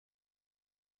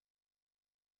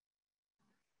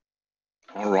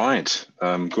All right.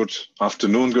 Good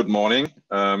afternoon, good morning,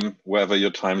 wherever your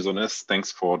time zone is. Thanks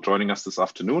for joining us this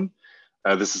afternoon.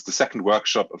 This is the second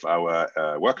workshop of our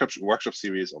workshop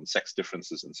series on sex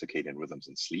differences in circadian rhythms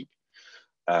and sleep.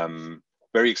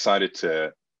 Very excited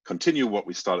to continue what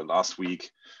we started last week.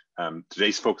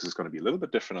 Today's focus is going to be a little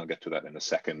bit different. I'll get to that in a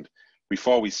second.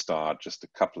 Before we start, just a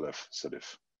couple of sort of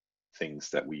things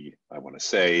that I want to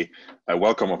say.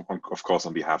 Welcome, of course,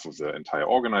 on behalf of the entire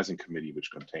organizing committee, which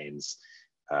contains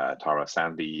Tara,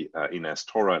 Santhi, Ines,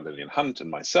 Torra, Lilian and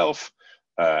myself.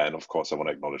 And of course, I want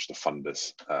to acknowledge the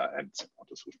funders and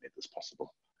supporters who've made this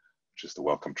possible, which is the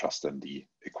Wellcome Trust and the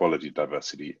Equality,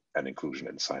 Diversity and Inclusion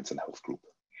in Science and Health Group.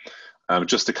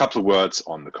 Just a couple of words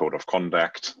on the code of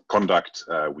conduct.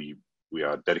 We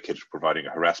are dedicated to providing a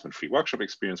harassment-free workshop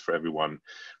experience for everyone,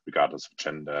 regardless of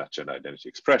gender, gender identity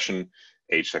expression,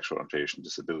 age, sexual orientation,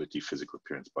 disability, physical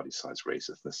appearance, body size, race,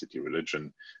 ethnicity,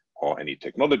 religion, or any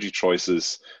technology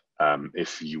choices.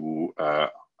 If you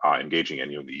are engaging in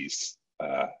any of these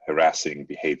harassing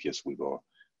behaviors, we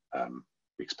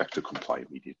expect to comply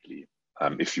immediately.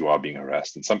 If you are being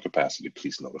harassed in some capacity,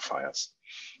 please notify us.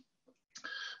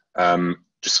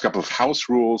 Just a couple of house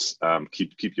rules.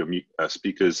 Keep your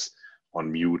speakers on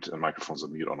mute and microphones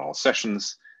on mute on all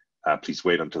sessions. Please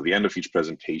wait until the end of each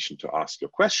presentation to ask your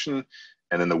question.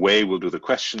 And then the way we'll do the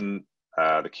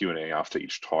Q&A after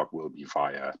each talk will be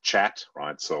via chat,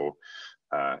 right? So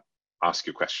ask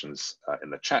your questions in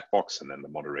the chat box, and then the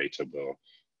moderator will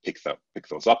pick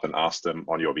those up and ask them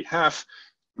on your behalf.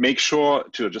 Make sure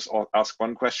to just ask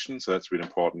one question. So that's really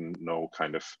important. No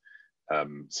kind of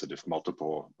sort of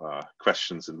multiple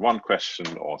questions in one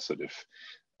question, or sort of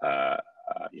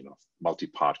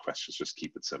multi-part questions. Just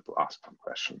keep it simple. Ask one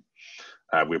question.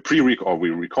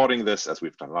 We're recording this as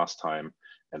we've done last time,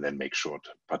 and then make sure to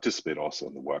participate also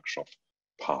in the workshop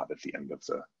part at the end of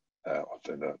the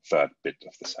third bit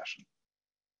of the session.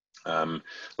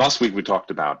 Last week we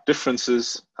talked about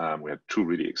differences. We had two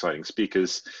really exciting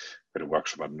speakers. We had a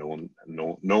workshop on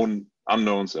known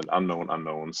unknowns and unknown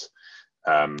unknowns.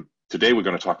 Today we're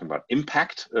going to talk about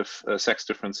impact of sex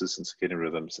differences in circadian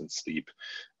rhythms and sleep.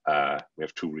 We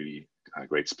have two really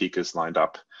great speakers lined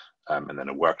up, and then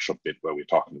a workshop bit where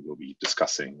we'll be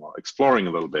discussing or exploring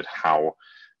a little bit how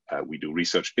we do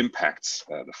research impacts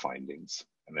the findings.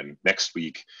 And then next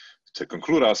week, to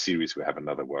conclude our series, we have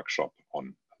another workshop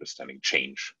on understanding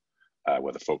change,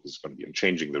 where the focus is going to be on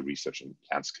changing the research and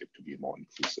landscape to be more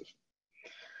inclusive.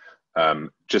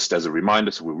 Just as a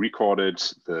reminder, so we recorded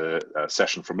the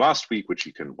session from last week, which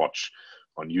you can watch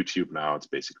on YouTube now. It's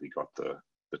basically got the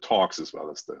talks as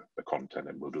well as the content,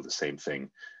 and we'll do the same thing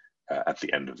at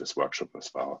the end of this workshop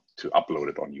as well to upload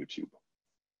it on YouTube.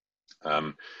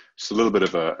 Just a little bit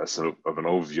of an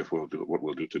overview of what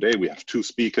we'll do today. We have two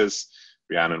speakers,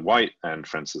 Rhiannon White and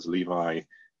Francis Lévi,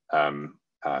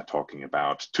 talking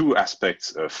about two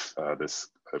aspects of this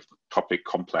topic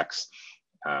complex.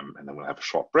 And then we'll have a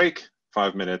short break,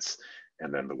 5 minutes,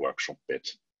 and then the workshop bit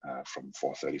from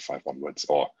 4:35 onwards,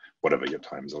 or whatever your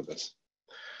time zone is.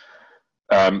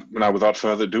 Now, without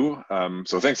further ado,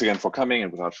 so thanks again for coming,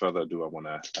 and without further ado, I want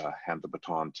to hand the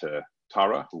baton to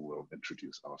Tara, who will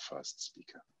introduce our first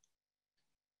speaker.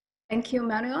 Thank you,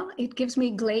 Manuel. It gives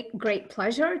me great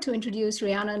pleasure to introduce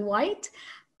Rhiannon White.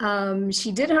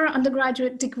 She did her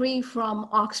undergraduate degree from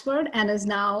Oxford and is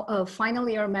now a final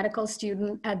year medical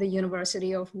student at the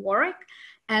University of Warwick.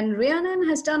 And Rhiannon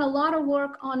has done a lot of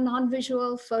work on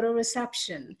non-visual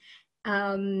photoreception.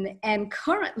 And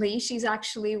currently she's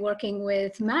actually working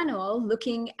with Manuel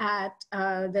looking at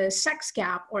the sex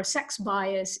gap or sex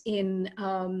bias in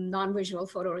non-visual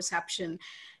photoreception.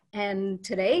 And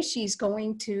today she's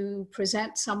going to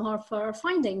present some of her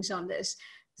findings on this.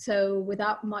 So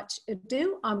without much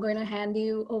ado, I'm going to hand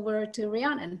you over to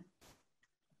Rhiannon.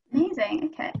 Amazing,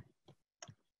 okay.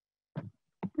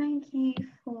 Thank you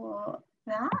for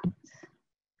that.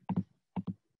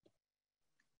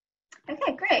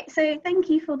 Okay, great. So thank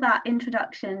you for that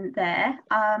introduction there.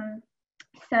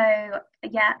 So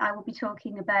yeah, I will be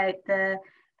talking about the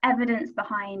evidence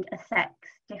behind a sex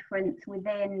difference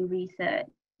within research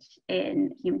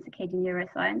in human circadian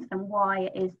neuroscience and why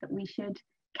it is that we should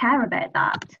care about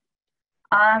that.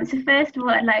 So first of all,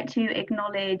 I'd like to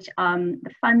acknowledge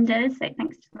the funders. So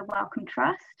thanks to the Wellcome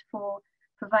Trust for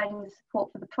providing the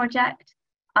support for the project.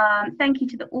 Thank you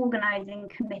to the organising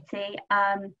committee,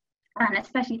 and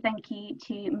especially thank you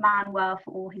to Manuel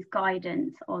for all his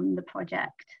guidance on the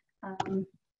project.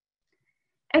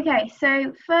 Okay,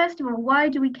 so first of all, why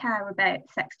do we care about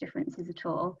sex differences at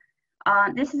all?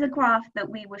 This is a graph that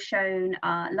we were shown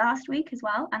last week as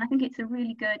well, and I think it's a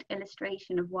really good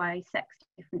illustration of why sex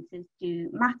differences do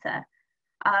matter.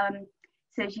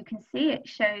 So as you can see, it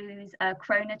shows a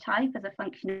chronotype as a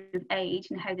function of age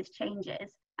and how this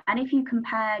changes. And if you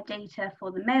compare data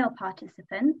for the male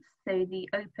participants, so the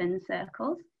open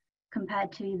circles,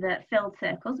 compared to the filled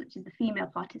circles, which is the female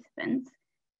participants,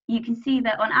 you can see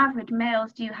that on average,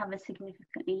 males do have a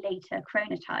significantly later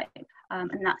chronotype,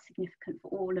 and that's significant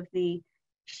for all of the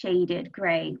shaded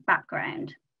grey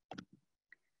background.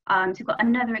 So we've got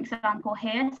another example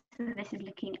here. So this is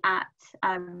looking at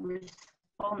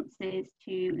responses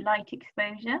to light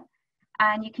exposure.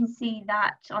 And you can see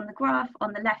that on the graph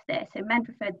on the left there, so men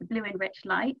preferred the blue enriched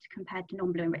light compared to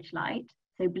non-blue enriched light.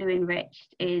 So blue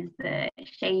enriched is the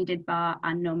shaded bar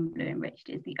and non-blue enriched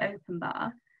is the open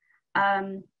bar.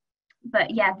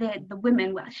 But yeah, the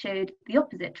women showed the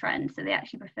opposite trend. So they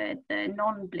actually preferred the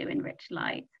non-blue enriched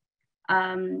light.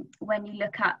 When you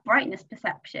look at brightness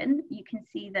perception, you can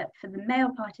see that for the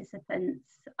male participants,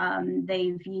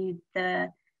 they viewed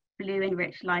the blue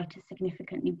enriched light as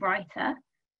significantly brighter,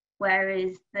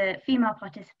 whereas the female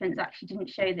participants actually didn't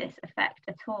show this effect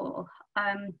at all.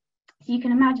 So you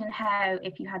can imagine how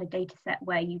if you had a data set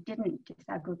where you didn't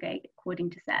disaggregate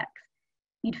according to sex,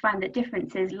 you'd find that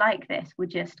differences like this were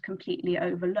just completely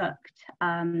overlooked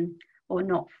or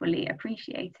not fully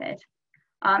appreciated.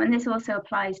 And this also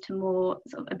applies to more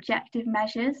sort of objective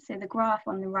measures. So the graph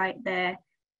on the right there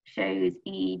shows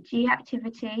EEG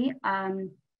activity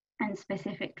and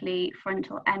specifically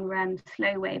frontal NREM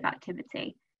slow wave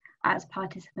activity as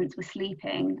participants were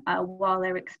sleeping while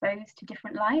they're exposed to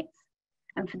different lights.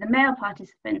 And for the male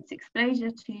participants, exposure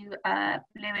to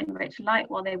blue enriched light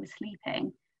while they were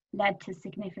sleeping led to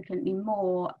significantly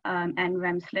more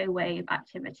NREM slow wave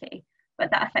activity, but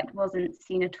that effect wasn't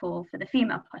seen at all for the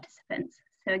female participants.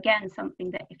 So again,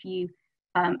 something that if you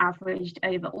averaged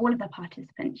over all of the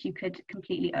participants, you could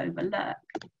completely overlook.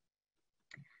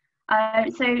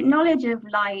 So knowledge of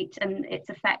light and its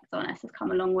effects on us has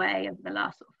come a long way over the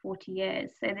last sort of 40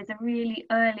 years. So there's a really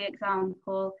early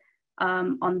example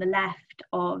on the left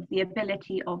of the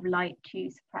ability of light to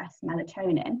suppress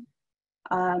melatonin.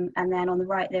 And then on the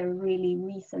right, there are really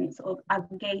recent sort of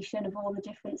aggregation of all the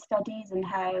different studies and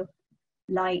how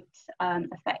light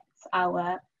affects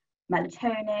our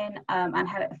melatonin and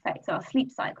how it affects our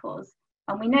sleep cycles.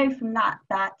 And we know from that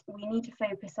that we need to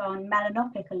focus on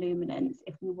melanopic illuminants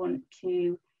if we want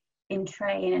to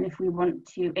entrain and if we want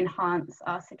to enhance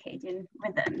our circadian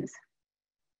rhythms.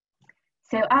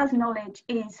 So as knowledge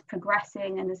is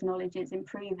progressing and as knowledge is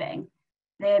improving,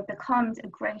 there becomes a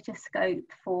greater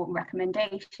scope for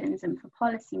recommendations and for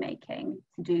policy making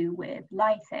to do with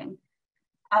lighting.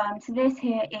 So this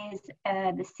here is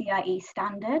the CIE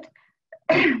standard,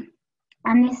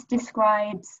 and this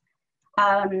describes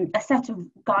a set of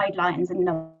guidelines and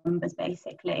numbers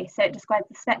basically. So it describes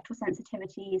the spectral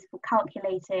sensitivities for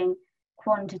calculating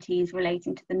quantities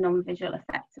relating to the non-visual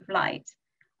effects of light.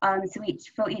 So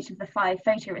for each of the 5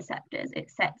 photoreceptors,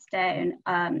 it sets down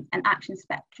an action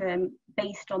spectrum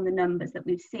based on the numbers that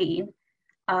we've seen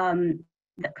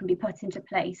that can be put into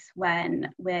place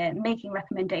when we're making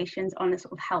recommendations on a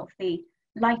sort of healthy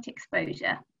light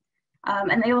exposure.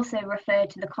 And they also refer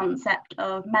to the concept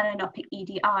of melanopic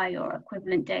EDI or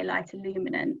equivalent daylight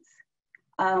illuminants,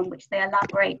 which they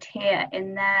elaborate here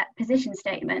in their position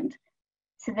statement.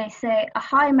 So they say a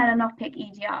high melanopic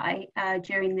EDI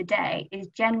during the day is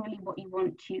generally what you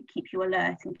want to keep you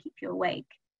alert and keep you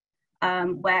awake.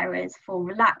 Whereas for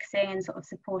relaxing and sort of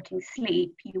supporting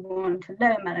sleep, you want a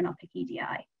low melanopic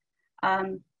EDI.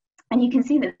 And you can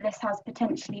see that this has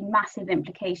potentially massive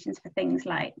implications for things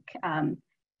like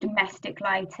domestic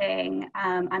lighting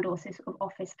and also sort of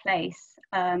office place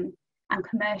and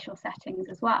commercial settings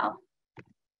as well.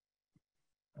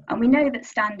 And we know that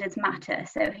standards matter.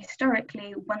 So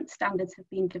historically, once standards have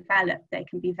been developed, they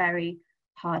can be very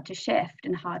hard to shift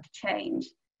and hard to change.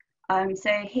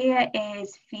 So here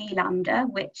is phi lambda,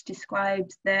 which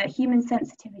describes the human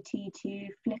sensitivity to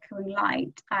flickering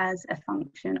light as a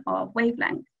function of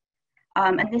wavelength.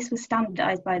 And this was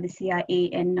standardized by the CIE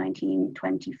in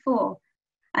 1924.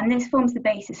 And this forms the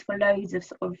basis for loads of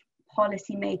sort of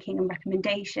policy making and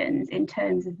recommendations in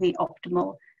terms of the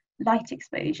optimal light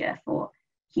exposure for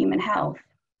human health.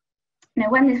 Now,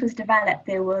 when this was developed,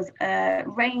 there was a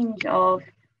range of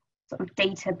sort of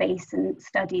database and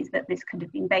studies that this could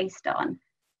have been based on.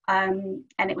 And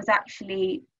it was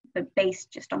actually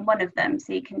based just on one of them.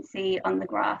 So you can see on the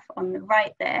graph on the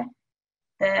right there,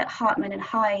 the Hartman and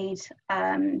Hyde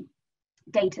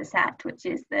data set, which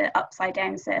is the upside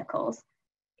down circles,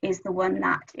 is the one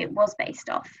that it was based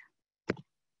off.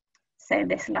 So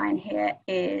this line here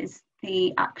is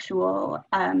the actual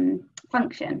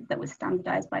function that was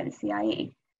standardized by the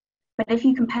CIE. But if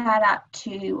you compare that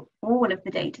to all of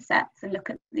the data sets and look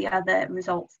at the other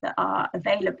results that are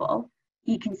available,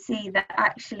 you can see that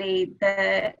actually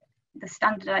the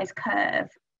standardized curve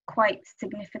quite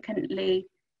significantly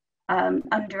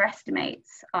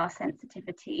underestimates our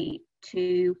sensitivity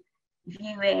to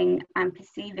viewing and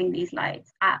perceiving these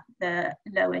lights at the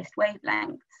lowest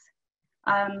wavelengths.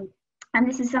 And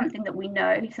this is something that we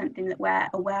know, something that we're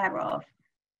aware of,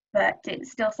 but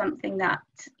it's still something that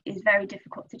is very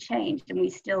difficult to change, and we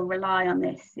still rely on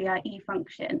this CIE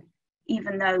function,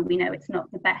 even though we know it's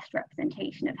not the best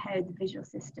representation of how the visual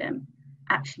system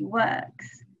actually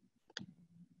works.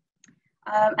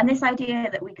 And this idea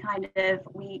that we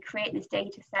create this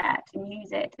data set and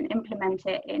use it and implement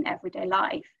it in everyday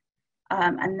life,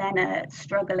 and then are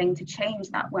struggling to change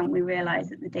that when we realize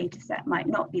that the data set might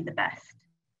not be the best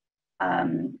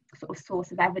sort of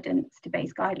source of evidence to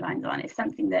base guidelines on, is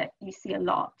something that you see a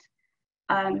lot.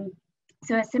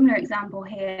 So a similar example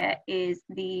here is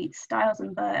the Stiles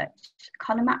and Birch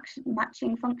color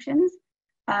matching functions.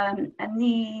 And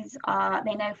they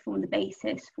now form the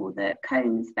basis for the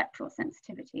cone spectral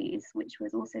sensitivities, which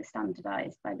was also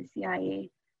standardized by the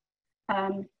CIE.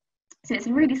 So it's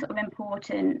a really sort of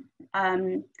important,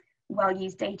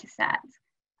 well-used data set.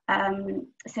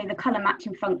 So the color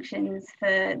matching functions,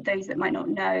 for those that might not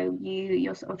know,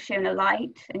 you're sort of shown a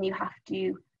light and you have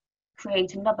to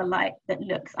create another light that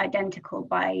looks identical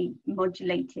by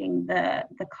modulating the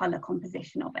color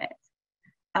composition of it.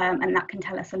 And that can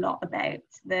tell us a lot about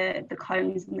the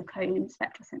cones and the cone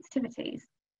spectral sensitivities.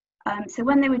 So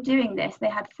when they were doing this, they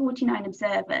had 49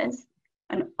 observers,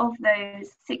 and of those,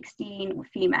 16 were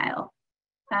female.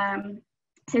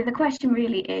 So the question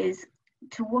really is,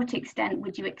 to what extent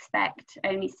would you expect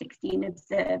only 16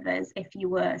 observers if you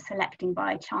were selecting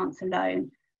by chance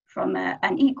alone from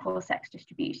an equal sex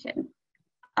distribution?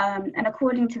 And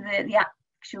according to the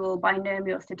actual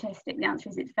binomial statistic, the answer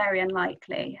is it's very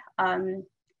unlikely. And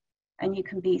you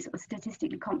can be sort of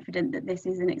statistically confident that this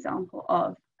is an example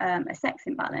of a sex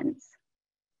imbalance.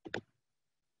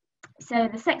 So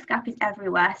the sex gap is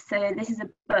everywhere. So this is a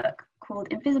book called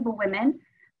Invisible Women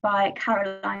by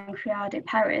Caroline Criado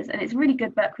Perez, and it's a really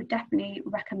good book, would definitely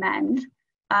recommend.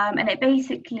 And it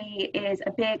basically is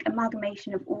a big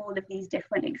amalgamation of all of these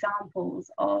different examples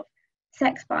of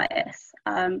sex bias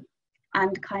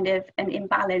and kind of an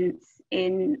imbalance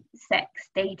in sex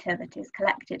data that is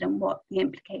collected and what the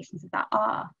implications of that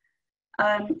are.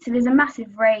 So there's a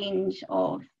massive range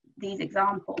of these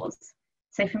examples.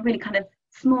 So from really kind of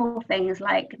small things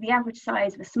like the average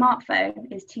size of a smartphone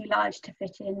is too large to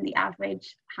fit in the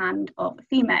average hand of a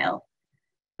female,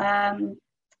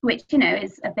 which, you know,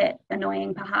 is a bit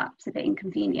annoying, perhaps a bit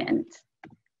inconvenient,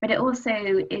 but it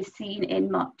also is seen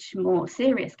in much more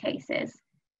serious cases.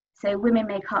 So women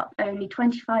make up only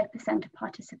 25% of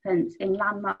participants in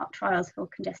landmark trials for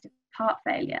congestive heart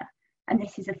failure. And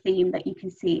this is a theme that you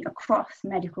can see across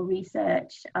medical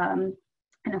research and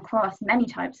across many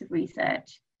types of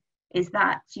research, is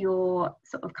that you're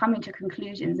sort of coming to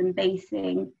conclusions and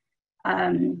basing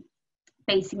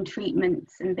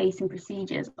treatments and basing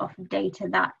procedures off of data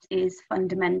that is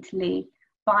fundamentally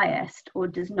biased or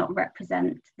does not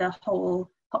represent the whole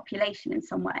population in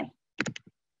some way.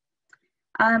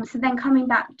 So then coming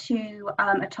back to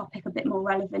a topic a bit more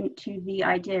relevant to the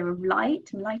idea of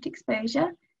light and light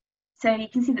exposure. So you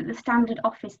can see that the standard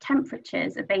office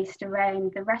temperatures are based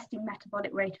around the resting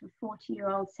metabolic rate of a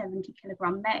 40-year-old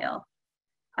 70-kilogram male,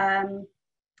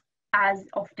 as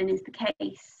often is the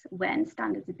case when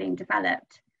standards are being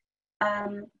developed.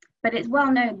 But it's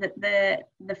well known that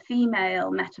the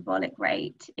female metabolic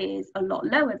rate is a lot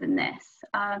lower than this.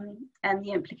 And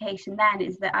the implication then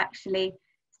is that actually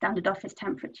standard office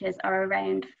temperatures are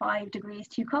around 5 degrees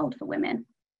too cold for women.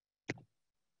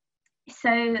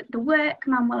 So the work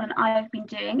Manuel and I have been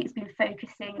doing has been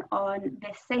focusing on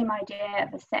this same idea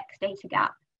of a sex data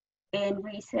gap in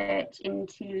research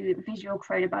into visual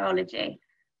chronobiology.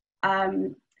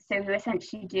 So we're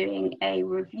essentially doing a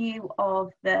review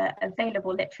of the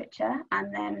available literature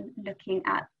and then looking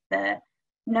at the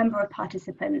number of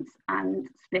participants and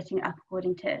splitting it up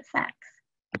according to sex.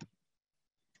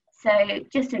 So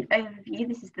just an overview,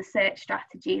 this is the search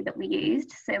strategy that we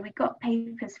used. So we got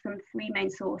papers from 3 main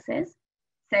sources.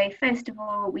 So first of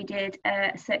all, we did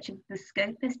a search of the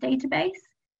Scopus database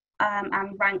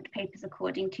and ranked papers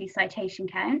according to citation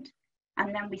count.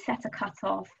 And then we set a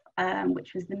cutoff,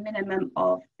 which was the minimum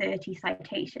of 30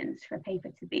 citations for a paper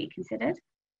to be considered.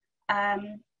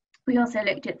 We also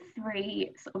looked at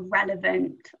 3 sort of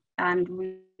relevant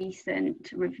and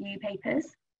recent review papers,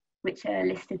 which are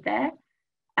listed there.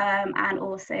 And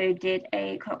also did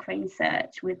a Cochrane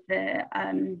search with the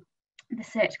the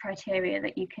search criteria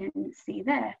that you can see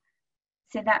there.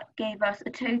 So that gave us a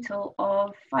total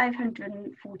of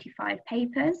 545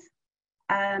 papers.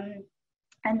 And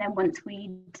then once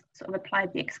we'd sort of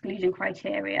applied the exclusion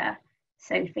criteria,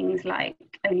 so things like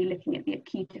only looking at the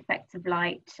acute effects of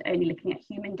light, only looking at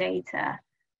human data,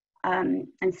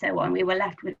 and so on, we were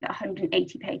left with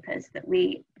 180 papers that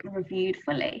we reviewed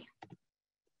fully.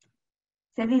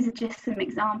 So these are just some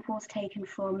examples taken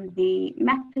from the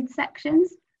method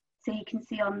sections. So you can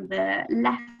see on the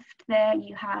left there,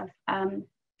 you have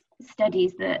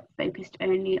studies that focused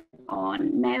only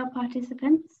on male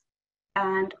participants,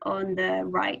 and on the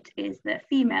right is the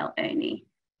female only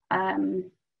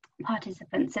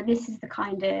participants. So this is the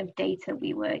kind of data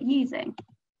we were using.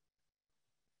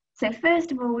 So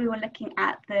first of all, we were looking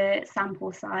at the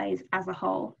sample size as a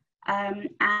whole. And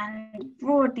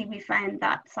broadly, we found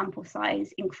that sample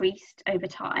size increased over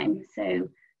time. So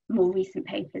more recent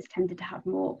papers tended to have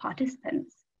more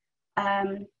participants.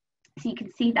 So you can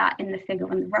see that in the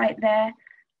figure on the right there.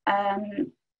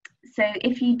 So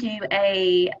if you do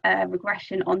a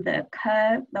regression on the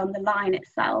curve, on the line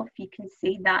itself, you can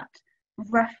see that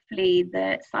roughly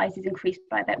the size is increased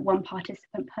by about 1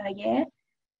 participant per year.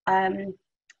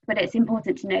 But it's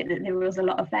important to note that there was a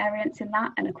lot of variance in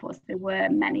that, and of course there were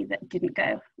many that didn't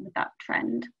go with that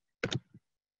trend.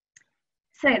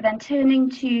 So then turning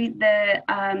to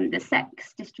the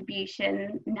sex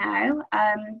distribution now,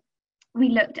 we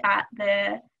looked at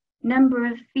the number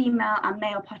of female and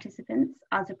male participants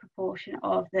as a proportion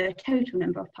of the total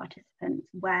number of participants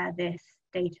where this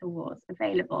data was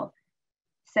available.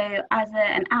 So as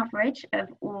an average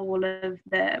of all of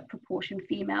the proportion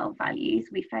female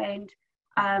values, we found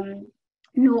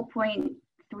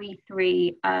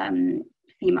 0.33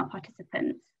 female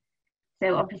participants.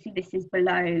 So obviously this is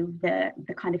below the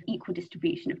kind of equal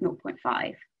distribution of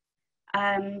 0.5.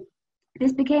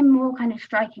 This became more kind of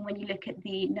striking when you look at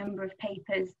the number of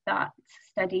papers that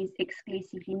studies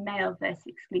exclusively male versus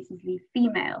exclusively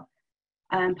female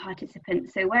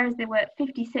participants. So whereas there were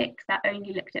 56 that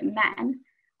only looked at men,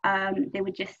 there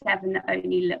were just 7 that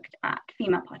only looked at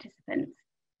female participants.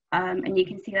 And you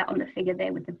can see that on the figure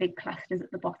there with the big clusters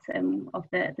at the bottom of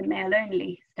the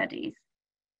male-only studies.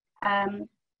 And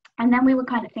then we were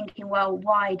kind of thinking, well,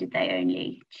 why did they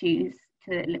only choose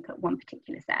to look at one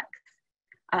particular sex?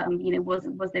 You know,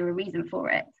 was there a reason for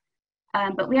it?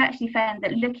 But we actually found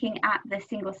that looking at the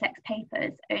single-sex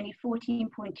papers, only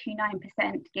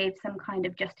 14.29% gave some kind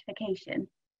of justification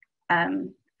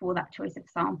for that choice of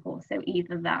sample. So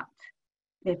either that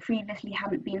there previously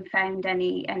hadn't been found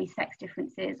any sex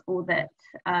differences, or that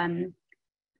a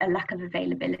lack of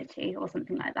availability or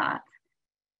something like that.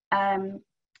 And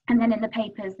then in the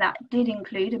papers that did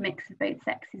include a mix of both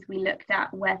sexes, we looked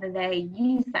at whether they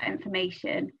used that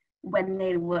information when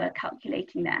they were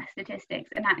calculating their statistics,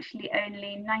 and actually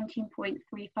only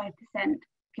 19.35%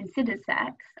 considered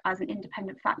sex as an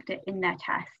independent factor in their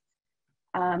tests,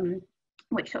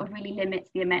 which sort of really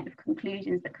limits the amount of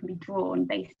conclusions that can be drawn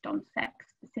based on sex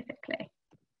specifically.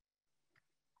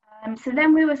 So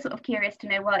then we were sort of curious to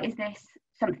know, well, is this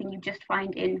something you just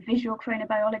find in visual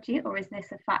chronobiology, or is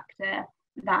this a factor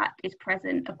that is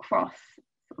present across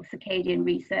sort of circadian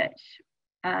research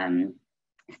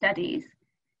studies?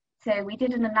 So we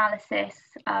did an analysis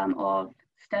of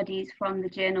studies from the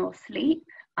journal Sleep,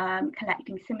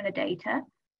 collecting similar data.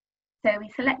 So we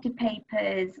selected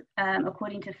papers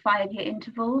according to 5-year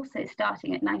intervals, so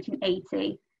starting at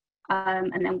 1980,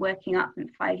 and then working up in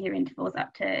 5-year intervals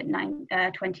up to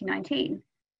 2019.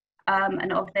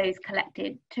 And of those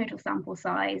collected total sample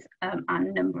size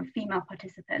and number of female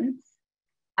participants.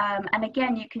 And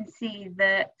again, you can see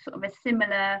the sort of a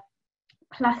similar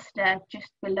cluster just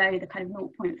below the kind of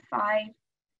 0.5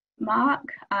 mark,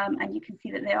 and you can see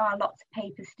that there are lots of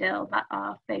papers still that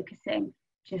are focusing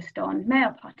just on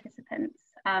male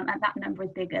participants, and that number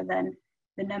is bigger than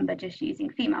the number just using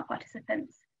female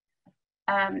participants.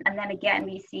 And then again,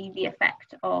 we see the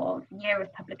effect of year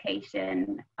of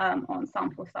publication on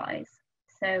sample size,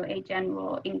 so a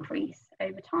general increase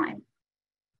over time.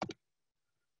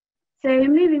 So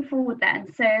moving forward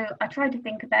then, so I tried to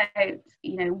think about,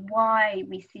 you know, why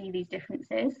we see these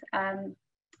differences, and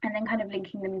then kind of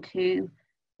linking them to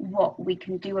what we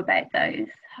can do about those.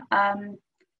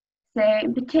 So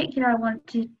in particular, I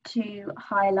wanted to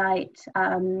highlight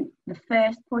the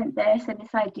first point there, so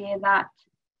this idea that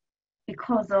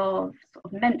because of sort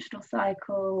of menstrual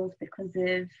cycles, because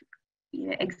of, you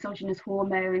know, exogenous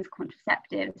hormones,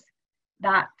 contraceptives,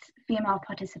 that female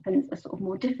participants are sort of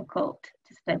more difficult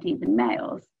to study than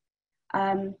males.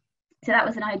 So that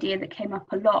was an idea that came up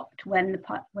a lot when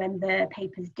the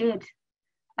papers did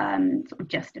sort of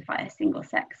justify a single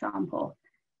sex sample.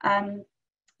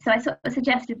 So I sort of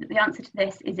suggested that the answer to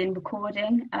this is in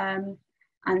recording and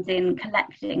in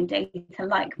collecting data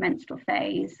like menstrual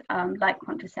phase, like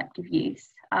contraceptive use.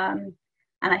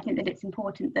 And I think that it's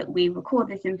important that we record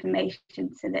this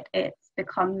information so that it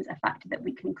becomes a factor that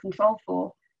we can control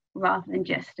for rather than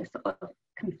just a sort of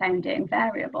confounding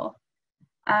variable.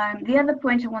 The other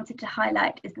point I wanted to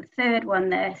highlight is the third one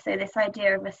there, so this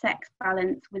idea of a sex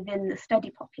balance within the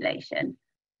study population.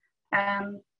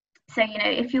 So, you know,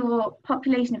 if your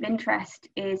population of interest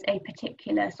is a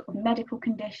particular sort of medical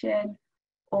condition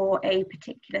or a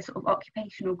particular sort of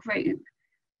occupational group,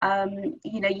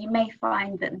 you know, you may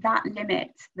find that that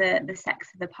limits the sex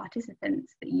of the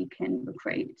participants that you can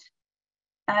recruit.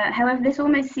 However, this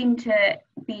almost seemed to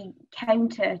be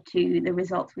counter to the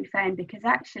results we found, because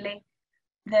actually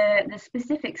the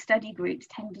specific study groups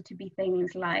tended to be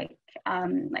things like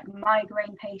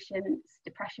migraine patients,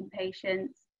 depression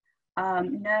patients,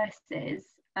 nurses,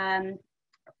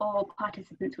 or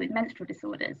participants with menstrual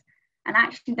disorders. And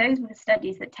actually those were the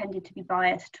studies that tended to be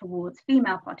biased towards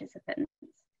female participants,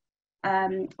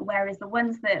 whereas the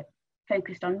ones that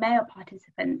focused on male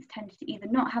participants tended to either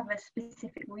not have a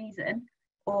specific reason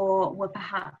or were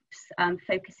perhaps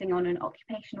focusing on an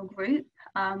occupational group,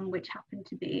 which happened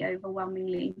to be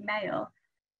overwhelmingly male.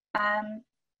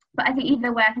 But I think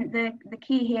either way, I think the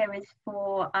key here is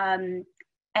for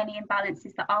any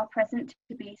imbalances that are present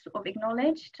to be sort of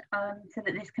acknowledged, so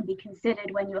that this can be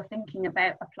considered when you're thinking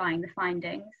about applying the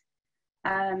findings.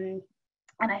 And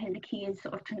I think the key is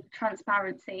sort of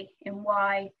transparency in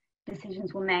why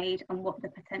decisions were made and what the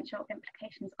potential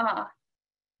implications are.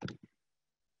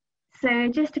 So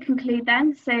just to conclude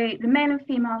then, so the male and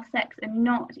female sex are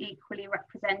not equally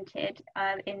represented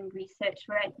in research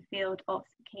throughout the field of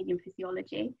circadian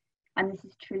physiology. And this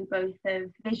is true both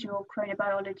of visual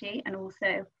chronobiology and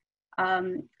also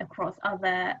across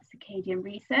other circadian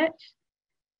research.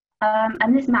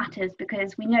 And this matters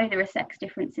because we know there are sex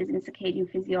differences in circadian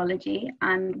physiology,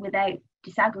 and without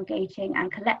disaggregating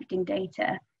and collecting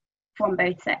data from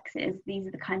both sexes, these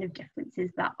are the kind of differences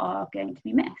that are going to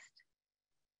be missed.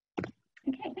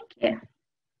 Okay, thank you.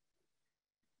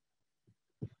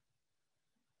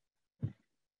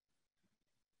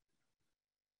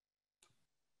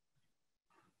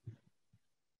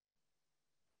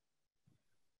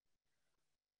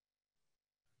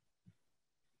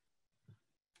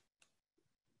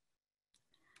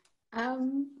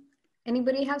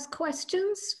 Anybody has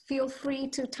questions? Feel free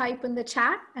to type in the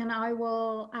chat and I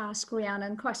will ask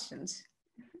Rhiannon questions.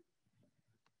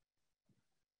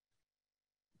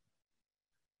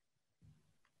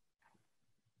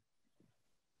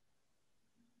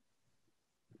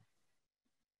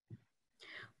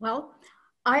 Well,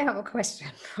 I have a question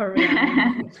for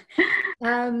Rhiannon.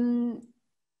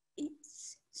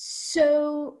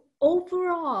 So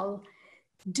overall,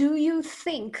 do you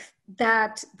think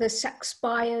that the sex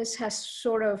bias has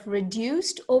sort of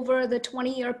reduced over the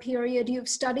 20-year period you've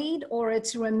studied, or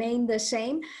it's remained the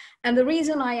same? And the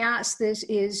reason I ask this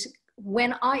is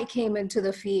when I came into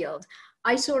the field,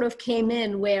 I sort of came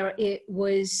in where it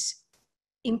was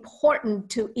important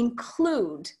to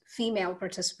include female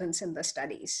participants in the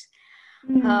studies.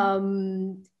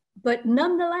 But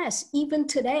nonetheless, even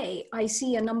today, I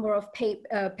see a number of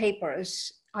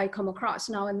papers I come across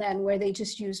now and then where they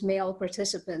just use male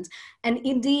participants. And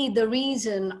indeed, the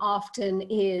reason often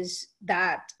is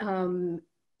that, you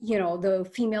know, the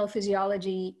female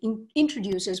physiology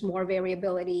introduces more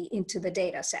variability into the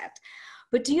data set.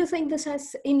 But do you think this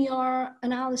has, in your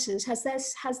analysis, has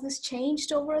this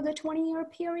changed over the 20-year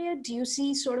period? Do you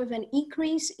see sort of an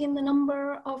increase in the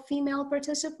number of female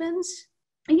participants?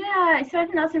 Yeah, so I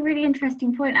think that's a really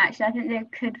interesting point, actually. I think there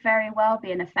could very well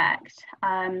be an effect.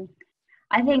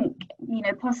 I think, you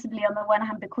know, possibly on the one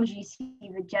hand, because you see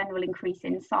the general increase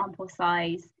in sample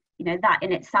size, you know, that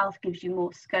in itself gives you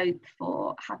more scope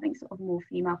for having sort of more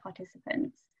female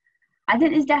participants. I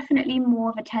think there's definitely more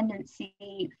of a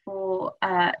tendency for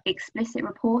explicit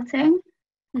reporting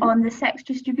on the sex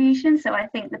distribution. So I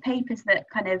think the papers that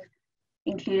kind of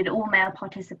included all male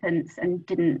participants and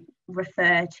didn't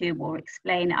refer to or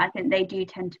explain it, I think they do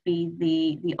tend to be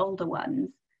the older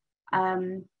ones.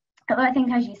 Although I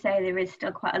think, as you say, there is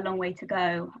still quite a long way to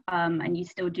go, and you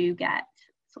still do get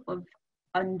sort of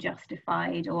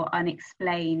unjustified or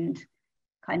unexplained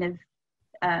kind of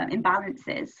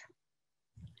imbalances.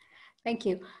 Thank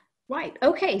you. Right.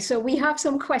 Okay. So we have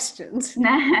some questions.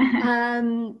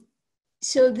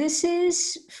 So this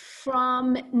is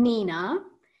from Nina.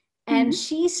 And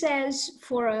she says,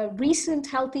 for a recent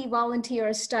healthy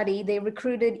volunteer study, they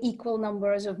recruited equal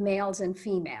numbers of males and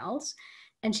females.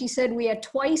 And she said we had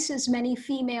twice as many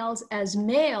females as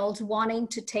males wanting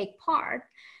to take part.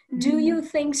 Do you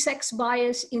think sex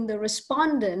bias in the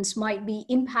respondents might be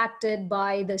impacted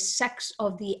by the sex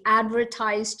of the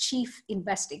advertised chief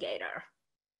investigator?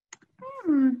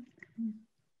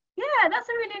 Yeah, that's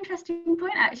a really interesting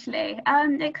point, actually.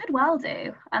 It could well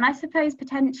do. And I suppose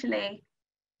potentially,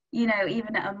 you know,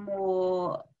 even at a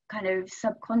more kind of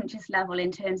subconscious level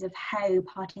in terms of how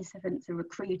participants are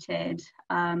recruited,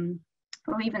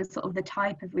 or even sort of the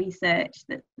type of research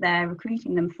that they're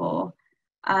recruiting them for.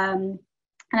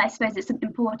 And I suppose it's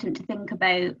important to think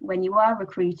about when you are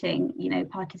recruiting, you know,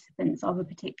 participants of a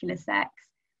particular sex,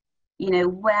 you know,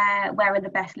 where are the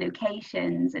best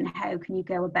locations and how can you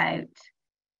go about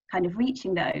kind of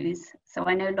reaching those. So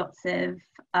I know lots of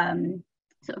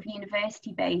sort of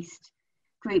university-based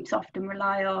groups often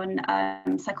rely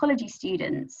on psychology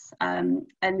students, and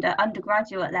at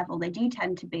undergraduate level, they do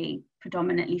tend to be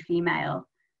predominantly female.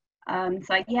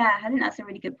 So yeah, I think that's a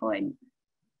really good point.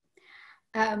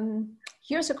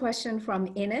 Here's a question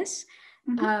from Ines.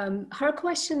 Her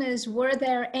question is, were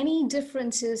there any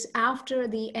differences after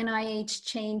the NIH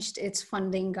changed its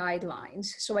funding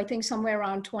guidelines? So I think somewhere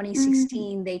around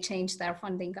 2016, they changed their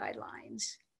funding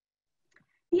guidelines.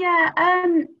 Yeah,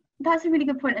 that's a really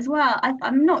good point as well.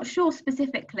 I'm not sure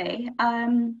specifically.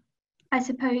 I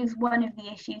suppose one of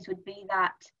the issues would be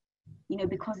that, you know,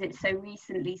 because it's so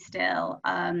recently still,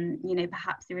 you know,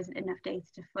 perhaps there isn't enough data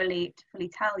to fully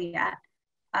tell yet.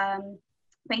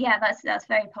 But yeah, that's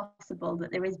very possible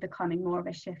that there is becoming more of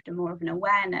a shift and more of an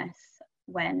awareness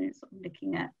when sort of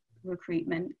looking at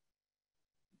recruitment.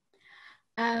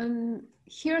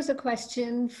 Here's a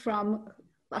question from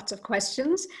lots of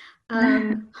questions.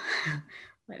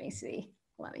 Let me see.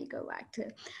 Let me go back to.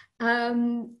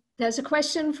 There's a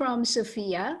question from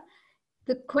Sophia.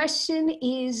 The question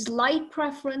is light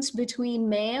preference between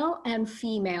male and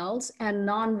females and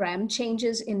non-REM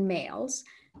changes in males.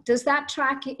 Does that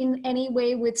track in any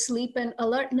way with sleep and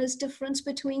alertness difference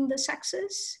between the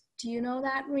sexes? Do you know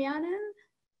that, Rhiannon?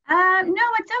 No,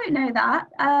 I don't know that.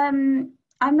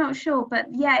 I'm not sure, but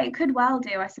yeah, it could well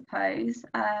do, I suppose.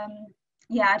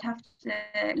 Yeah, I'd have to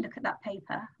look at that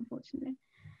paper, unfortunately.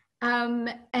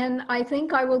 And I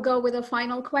think I will go with a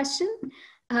final question.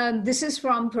 This is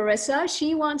from Parissa.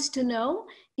 She wants to know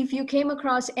if you came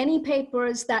across any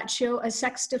papers that show a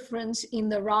sex difference in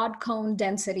the rod cone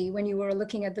density when you were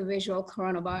looking at the visual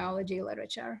chronobiology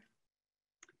literature.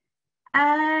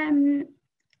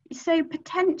 So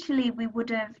potentially we would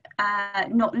have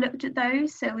not looked at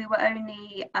those. So we were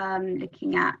only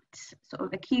looking at sort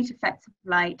of acute effects of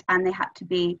light, and they had to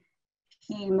be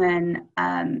human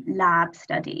lab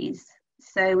studies.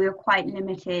 So we were quite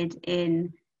limited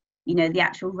in, you know, the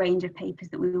actual range of papers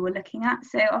that we were looking at.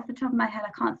 So off the top of my head,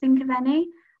 I can't think of any,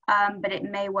 but it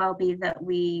may well be that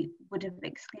we would have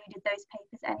excluded those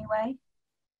papers anyway.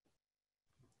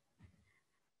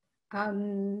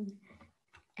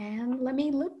 And let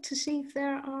me look to see if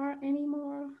there are any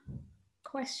more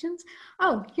questions.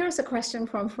 Oh, here's a question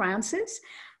from Francis.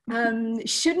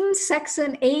 Shouldn't sex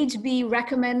and age be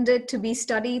recommended to be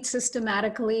studied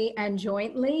systematically and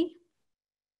jointly?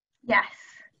 Yes.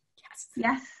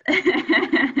 Yes.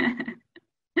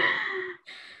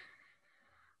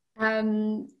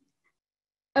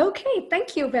 Okay,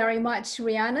 thank you very much,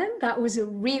 Rhiannon. That was a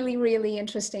really, really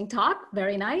interesting talk.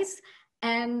 Very nice.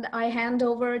 And I hand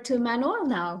over to Manuel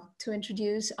now to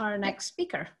introduce our next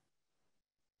speaker.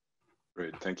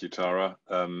 Great, thank you, Tara.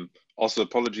 Also,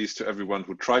 apologies to everyone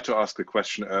who tried to ask a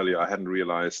question earlier. I hadn't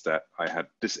realized that I had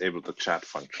disabled the chat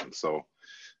function, so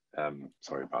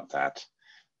sorry about that.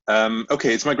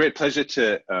 Okay, it's my great pleasure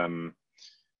to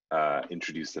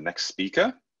introduce the next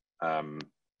speaker,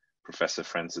 Professor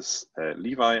Francis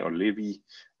Lévi, or Lévi,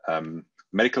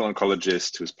 medical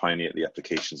oncologist who's pioneered the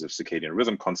applications of circadian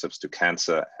rhythm concepts to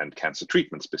cancer and cancer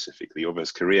treatment specifically. Over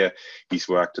his career, he's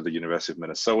worked at the University of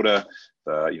Minnesota,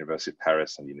 the University of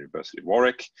Paris, and the University of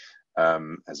Warwick,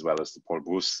 as well as the Paul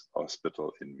Brousse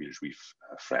Hospital in Villejuif,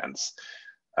 France.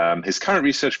 His current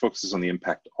research focuses on the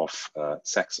impact of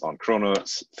sex on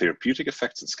chronotherapeutic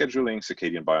effects and scheduling,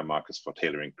 circadian biomarkers for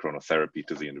tailoring chronotherapy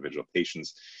to the individual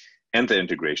patients, and the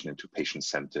integration into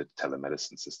patient-centered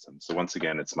telemedicine systems. So once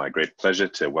again, it's my great pleasure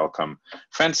to welcome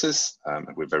Francis, and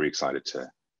we're very excited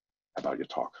about your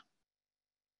talk.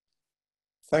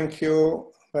 Thank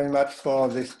you very much for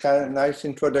this nice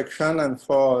introduction and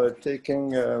for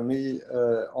taking me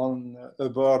on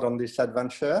board on this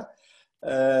adventure.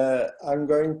 I'm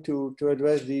going to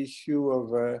address the issue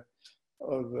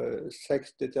of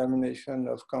sex determination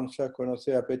of cancer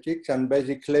chronotherapeutics, and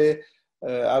basically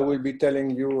I will be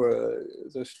telling you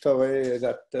the story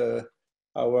that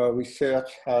our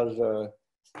research has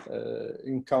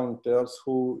encountered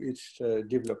through its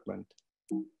development.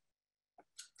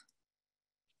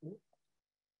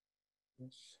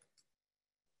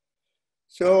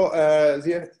 So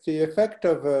the effect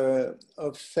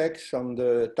of sex on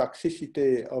the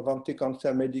toxicity of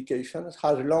anti-cancer medications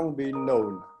has long been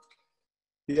known.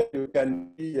 Here you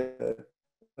can see a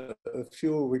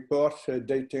few reports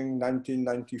dating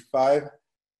 1995,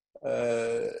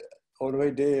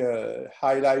 already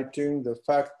highlighting the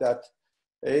fact that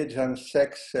age and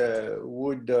sex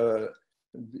would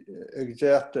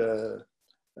exert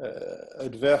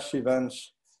adverse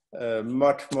events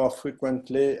much more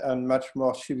frequently and much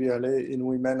more severely in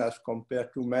women as compared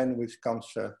to men with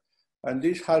cancer. And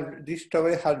this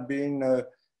story has been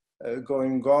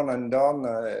going on and on,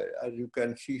 as you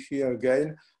can see here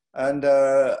again, and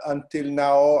until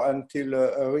now, until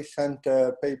a recent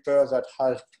paper that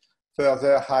has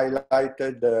further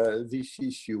highlighted this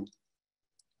issue.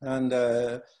 And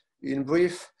in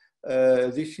brief,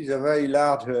 this is a very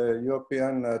large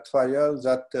European trial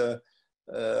that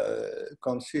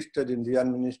consisted in the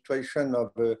administration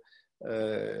of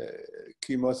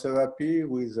chemotherapy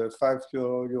with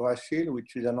 5-fluorouracil,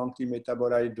 which is an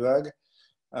anti-metabolite drug,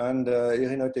 and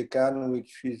irinotecan,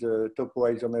 which is a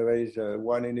topoisomerase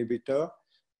 1 inhibitor,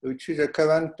 which is a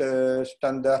current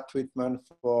standard treatment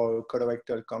for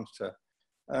colorectal cancer.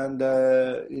 And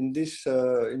in this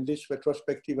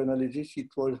retrospective analysis, it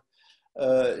was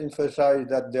emphasized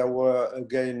that there were,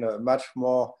 again, much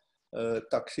more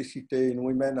toxicity in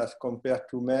women as compared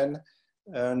to men,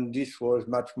 and this was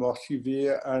much more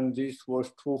severe, and this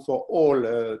was true for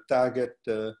all target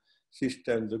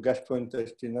systems, the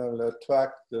gastrointestinal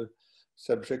tract, the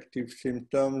subjective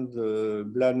symptoms,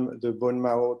 the bone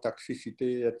marrow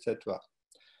toxicity, etc.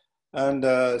 And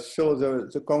so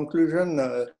the conclusion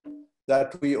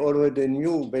that we already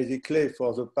knew basically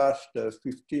for the past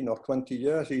 15 or 20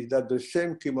 years is that the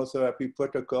same chemotherapy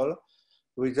protocol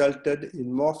resulted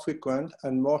in more frequent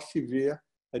and more severe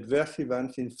adverse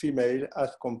events in female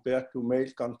as compared to male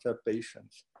cancer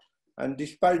patients. And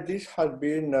despite this has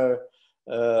been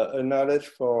knowledge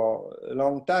for a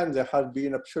long time, there has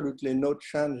been absolutely no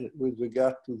change with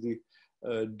regard to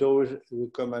the dose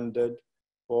recommended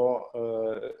for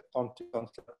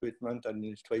anti-cancer treatment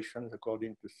administrations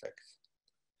according to sex.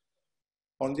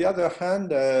 On the other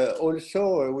hand,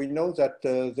 also we know that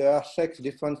there are sex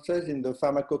differences in the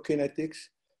pharmacokinetics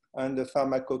and the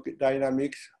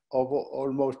pharmacodynamics of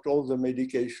almost all the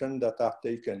medications that are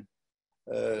taken.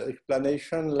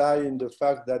 Explanation lie in the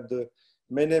fact that the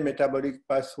many metabolic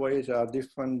pathways are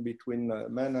different between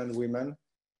men and women.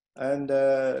 And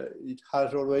it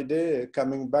has already,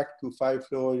 coming back to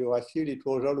 5-fluorouracil, it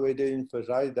was already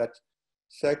emphasized that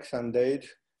sex and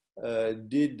age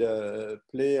did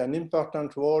play an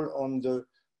important role on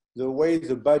the way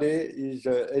the body is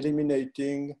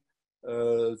eliminating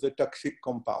the toxic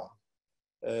compound,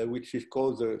 which is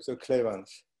called the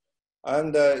clearance.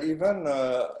 And even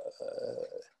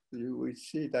you will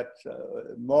see that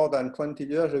more than 20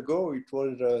 years ago, it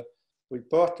was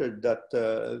reported that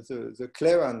the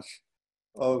clearance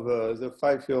of the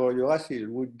 5-fluorouracil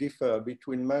would differ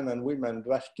between men and women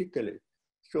drastically,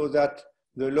 so that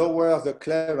the lower the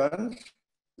clearance,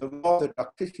 the more the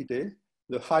toxicity,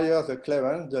 the higher the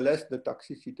clearance, the less the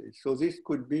toxicity. So this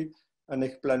could be an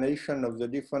explanation of the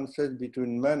differences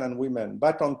between men and women.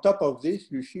 But on top of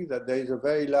this, you see that there is a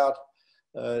very large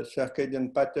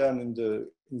circadian pattern in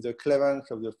the clearance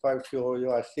of the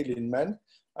 5-fluorouracil in men,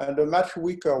 and a much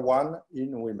weaker one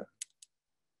in women.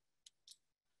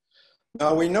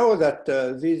 Now we know that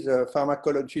these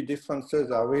pharmacology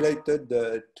differences are related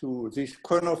to these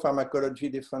chronopharmacology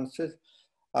differences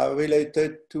are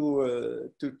related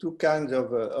to two kinds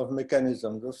of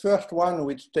mechanisms. The first one,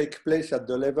 which takes place at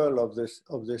the level of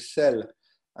the cell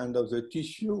and of the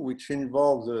tissue, which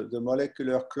involves the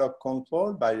molecular clock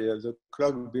control by the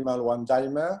clock bimal-1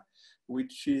 dimer,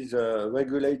 which is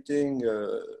regulating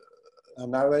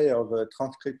an array of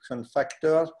transcription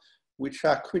factors, which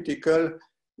are critical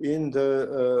in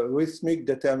the rhythmic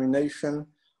determination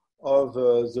of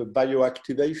the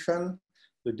bioactivation,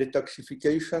 the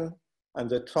detoxification, and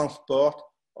the transport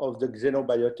of the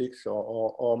xenobiotics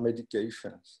or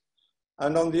medications.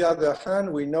 And on the other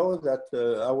hand, we know that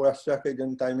our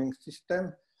circadian timing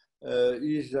system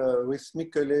is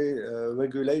rhythmically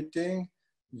regulating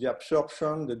the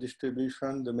absorption, the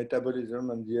distribution, the metabolism,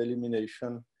 and the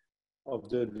elimination of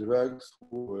the drugs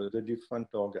through the different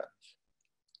organs.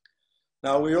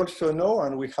 Now we also know,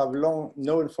 and we have long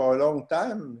known for a long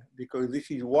time, because this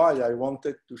is why I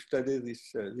wanted to study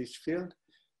this field,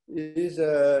 is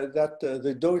that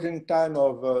the dosing time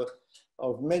of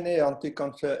of many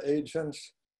anti-cancer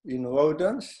agents in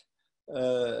rodents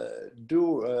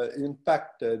do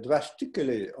impact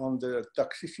drastically on the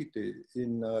toxicity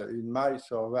in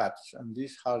mice or rats. And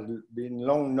this has been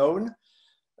long known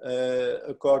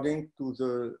according to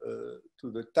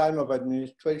the time of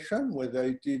administration, whether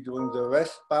it is during the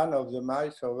rest span of the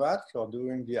mice or rats or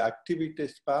during the activity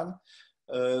span.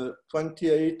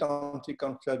 28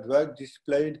 anti-cancer drugs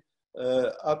displayed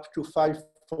up to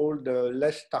 5-fold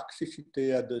less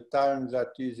toxicity at the time that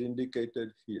is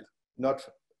indicated here. Not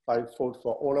 5-fold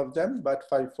for all of them, but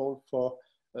 5-fold for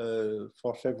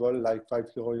several, like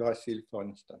 5-fluorouracil, for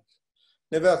instance.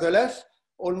 Nevertheless,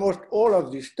 almost all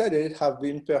of these studies have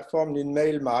been performed in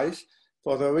male mice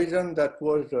for the reason that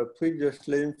was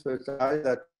previously emphasized,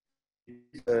 that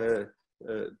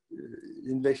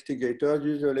investigators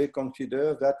usually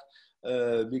consider that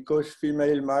because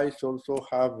female mice also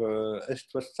have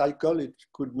estrous cycle, it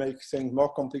could make things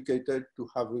more complicated to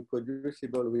have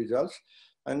reproducible results.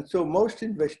 And so most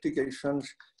investigations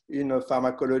in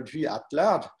pharmacology at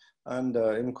large and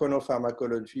in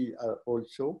chronopharmacology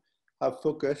also have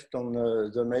focused on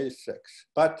the male sex.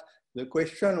 But the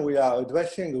question we are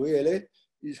addressing really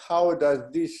is how does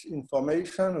this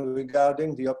information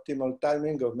regarding the optimal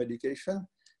timing of medication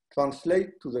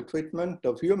translate to the treatment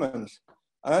of humans?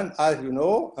 And as you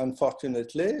know,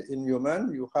 unfortunately, in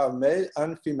humans, you have male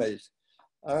and females.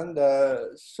 And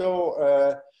the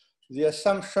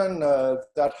assumption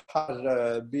that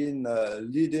has been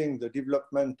leading the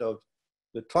development of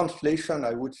the translation,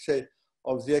 I would say,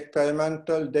 of the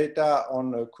experimental data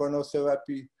on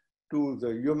chronotherapy to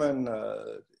the human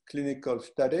clinical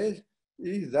studies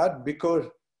is that because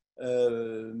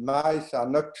mice are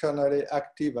nocturnally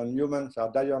active and humans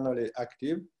are diurnally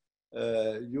active,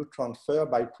 you transfer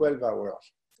by 12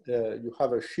 hours. You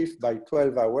have a shift by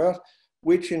 12 hours,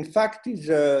 which in fact is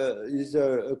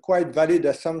a quite valid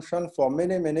assumption for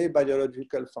many, many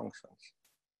biological functions.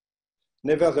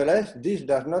 Nevertheless, this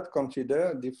does not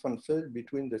consider differences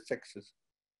between the sexes.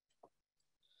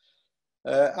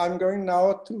 I'm going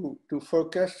now to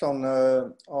focus on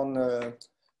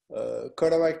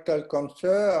colorectal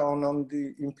cancer, on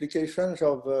the implications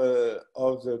of the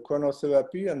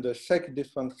chronotherapy and the sex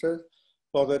differences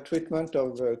for the treatment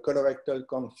of colorectal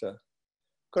cancer.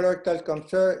 Colorectal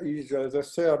cancer is the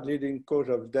third leading cause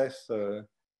of death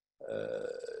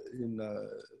in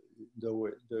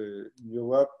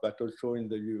Europe, but also in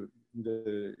the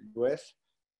US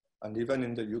and even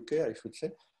in the UK, I should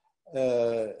say.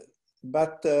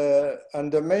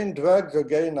 And the main drugs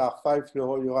again are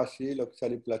 5-fluorouracil,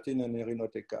 oxaliplatin, and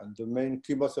irinotecan, the main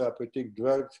chemotherapeutic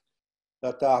drugs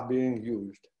that are being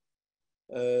used.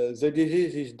 The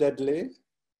disease is deadly.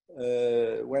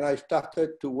 When I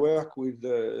started to work with,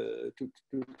 to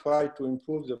try to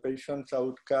improve the patient's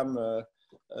outcome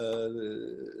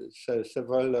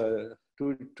several,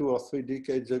 two or three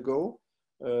decades ago,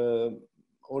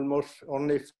 almost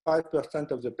only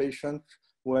 5% of the patients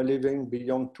were living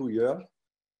beyond 2 years,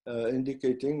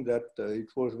 indicating that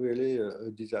it was really a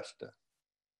disaster.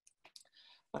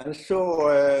 And so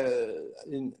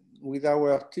with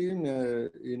our team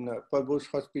in Pabos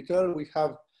Hospital, we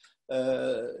have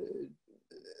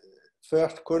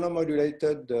first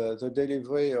chronomodulated the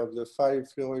delivery of the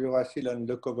 5-fluorouracil and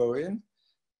leucovorin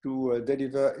to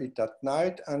deliver it at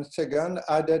night, and second,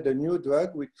 added a new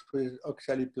drug, which was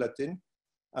oxaliplatin,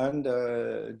 and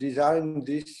design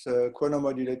this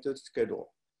chronomodulated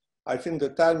schedule. I think the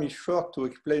time is short to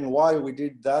explain why we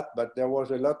did that, but there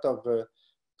was a lot of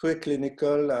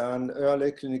preclinical and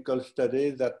early clinical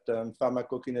studies that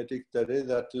pharmacokinetic studies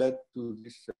that led to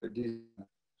this design.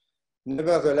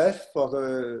 Nevertheless, for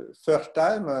the first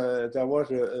time, there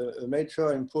was a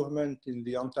major improvement in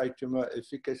the anti-tumor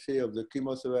efficacy of the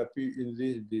chemotherapy in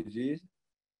this disease.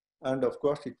 And of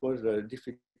course, it was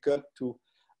difficult to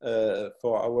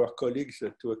for our colleagues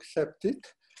to accept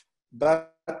it,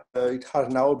 but it has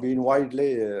now been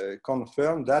widely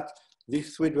confirmed that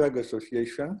this three-drug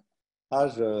association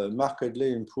has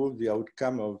markedly improved the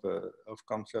outcome of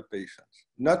cancer patients,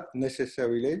 not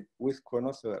necessarily with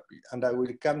chronotherapy. And I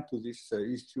will come to this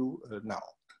issue now.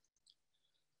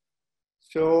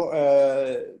 So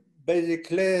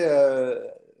basically,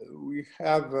 we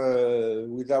have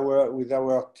with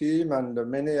our team and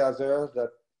many others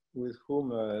that with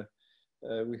whom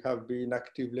we have been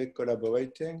actively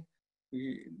collaborating.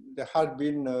 There have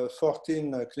been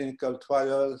 14 clinical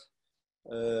trials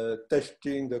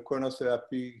testing the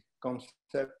chronotherapy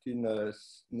concept in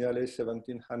nearly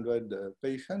 1,700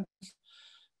 patients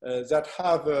that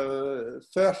have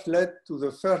first led to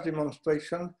the first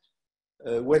demonstration,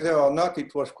 whether or not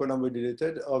it was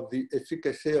chronomodulated, of the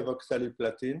efficacy of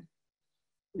oxaliplatin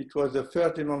It was the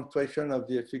first demonstration of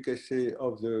the efficacy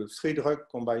of the 3-drug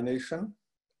combination.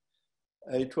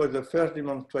 It was the first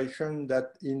demonstration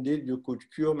that indeed you could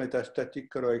cure metastatic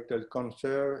colorectal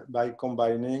cancer by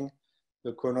combining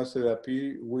the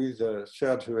chronotherapy with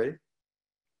surgery.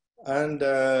 And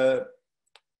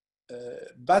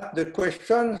but the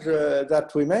questions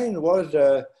that remain was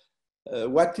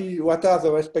what are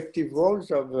the respective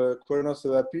roles of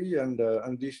chronotherapy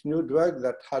and this new drug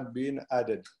that had been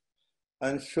added.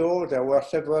 And so there were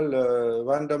several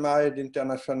randomized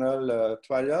international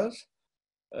trials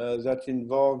that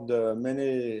involved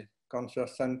many cancer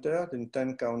centers in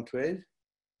 10 countries.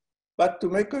 But to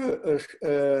make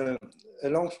a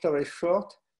long story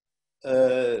short,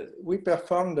 we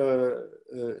performed,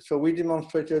 so we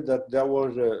demonstrated that there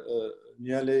was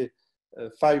nearly a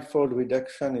 5-fold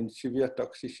reduction in severe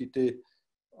toxicity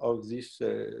of this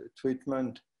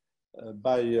treatment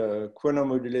by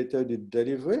chronomodulated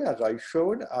delivery, as I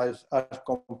showed, as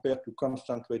compared to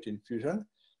constant rate infusion.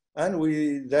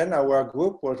 And then our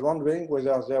group was wondering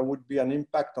whether there would be an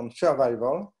impact on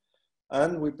survival.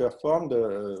 And we performed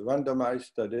a randomized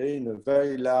study in a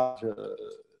very large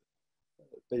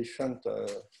patient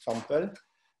sample.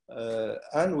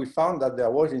 And we found that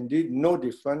there was indeed no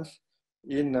difference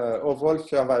in overall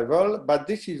survival. But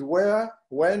this is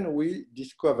when we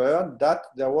discovered that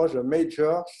there was a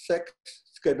major sex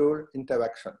schedule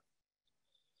interaction.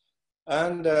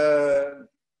 And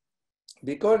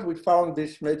because we found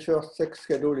this major sex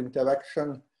schedule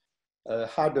interaction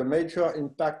had a major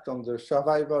impact on the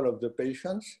survival of the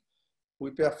patients, we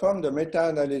performed a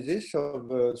meta-analysis of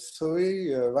 3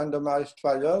 randomized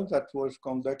trials that was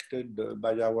conducted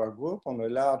by our group on a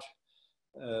large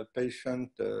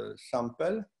patient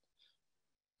sample.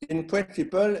 In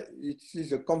principle, it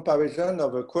is a comparison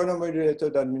of a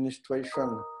chronomodulated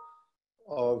administration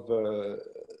of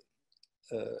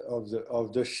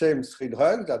the same 3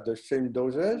 drugs at the same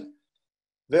doses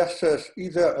versus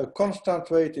either a constant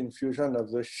rate infusion of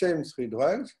the same 3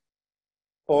 drugs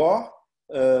or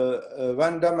a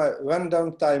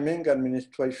random timing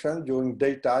administration during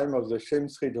daytime of the same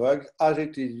 3 drugs as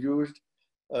it is used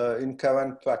in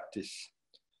current practice.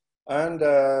 And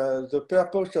the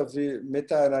purpose of the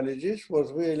meta-analysis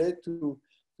was really to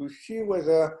see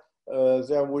whether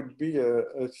there would be a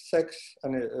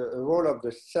role of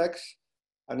the sex,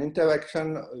 an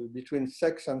interaction between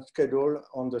sex and schedule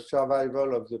on the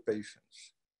survival of the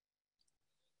patients.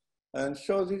 And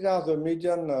so these are the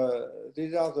median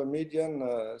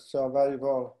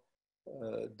survival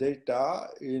data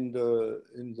in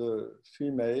the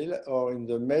female or in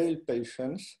the male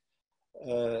patients.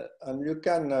 And you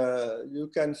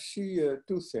can see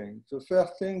 2 things. The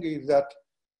first thing is that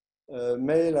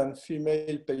male and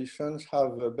female patients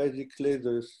have basically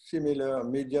the similar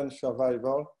median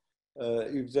survival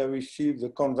if they receive the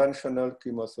conventional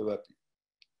chemotherapy.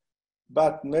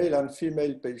 But male and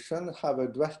female patients have a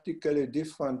drastically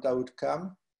different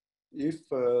outcome if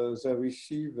they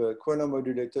receive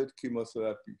chronomodulated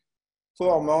chemotherapy.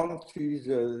 4 months is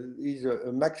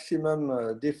a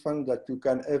maximum difference that you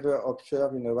can ever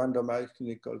observe in a randomized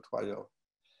clinical trial.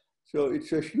 So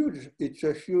it's a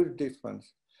huge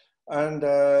difference. And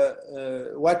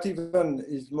what even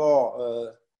is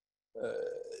more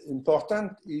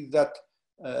important is that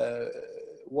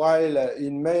while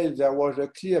in male there was a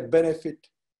clear benefit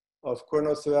of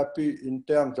chronotherapy in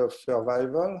terms of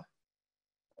survival,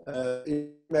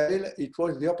 in male it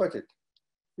was the opposite,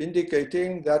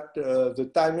 indicating that the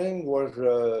timing was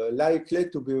likely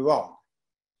to be wrong.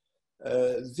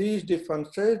 These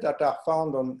differences that are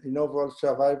found in overall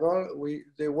survival,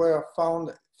 they were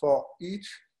found for each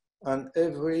and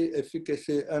every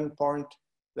efficacy endpoint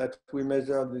that we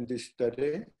measured in this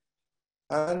study.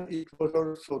 And it was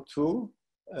also true,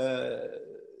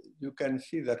 you can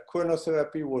see that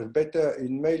chronotherapy was better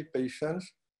in male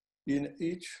patients in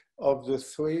each of the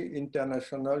 3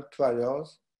 international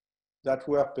trials that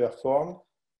were performed,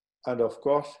 and of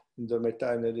course, in the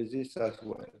meta-analysis as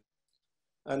well.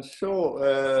 And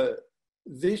so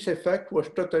this effect was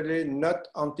totally not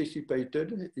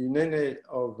anticipated in any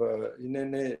of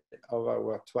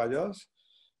our trials,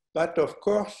 but of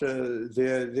course,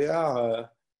 they are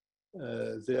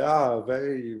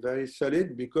very, very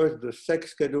solid because the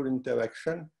sex schedule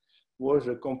interaction was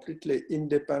a completely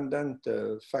independent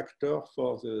factor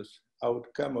for the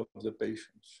outcome of the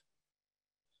patients.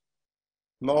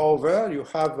 Moreover, you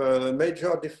have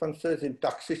major differences in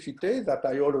toxicity that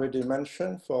I already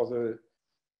mentioned for the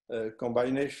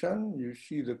combination. You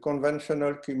see the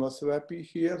conventional chemotherapy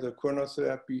here, the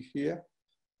chronotherapy here.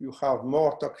 You have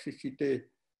more toxicity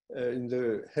in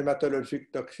the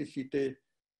hematologic toxicity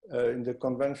in the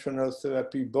conventional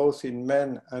therapy, both in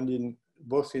men and in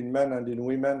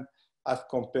women, as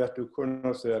compared to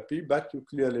chronotherapy. But you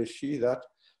clearly see that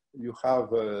you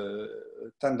have a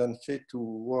tendency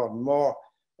toward more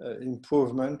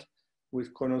improvement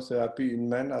with chronotherapy in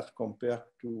men as compared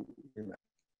to women.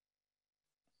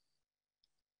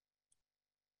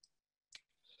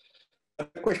 The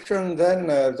question then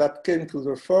that came to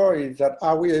the fore is that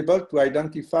are we able to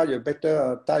identify a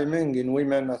better timing in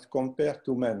women as compared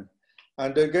to men?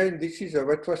 And again, this is a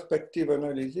retrospective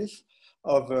analysis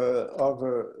of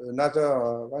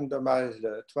another randomized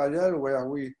trial where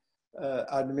we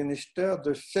administer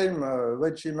the same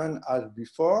regimen as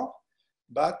before,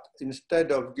 but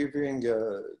instead of giving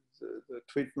the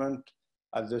treatment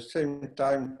at the same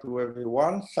time to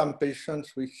everyone, some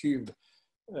patients received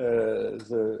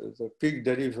the peak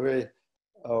delivery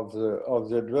of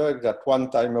the drug at one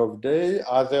time of day.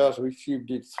 Others received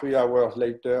it 3 hours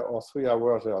later or 3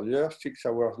 hours earlier, 6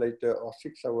 hours later or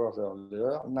 6 hours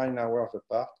earlier, 9 hours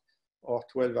apart or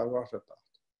 12 hours apart.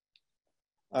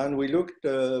 And we looked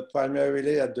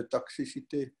primarily at the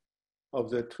toxicity of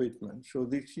the treatment. So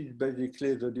this is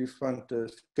basically the different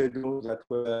schedules that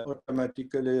were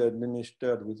automatically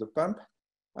administered with the pump.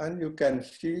 And you can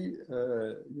see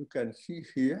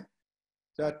here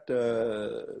that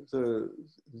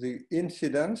the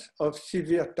incidence of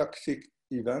severe toxic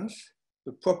events,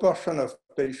 the proportion of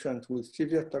patients with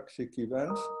severe toxic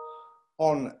events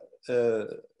on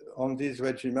this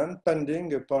regimen,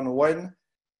 depending upon when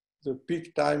the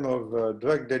peak time of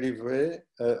drug delivery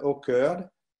occurred.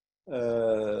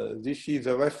 This is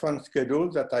a reference schedule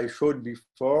that I showed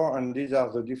before, and these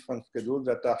are the different schedules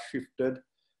that are shifted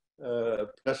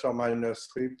plus or minus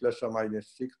 3, plus or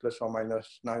minus 6, plus or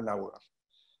minus 9 hours.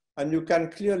 And you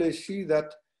can clearly see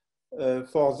that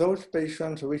for those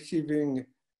patients receiving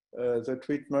the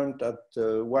treatment at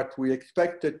what we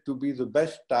expected to be the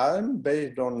best time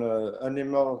based on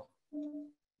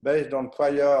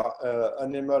prior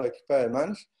animal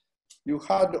experiments, you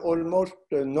had almost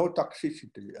no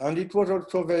toxicity. And it was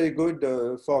also very good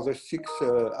for the 6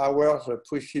 hours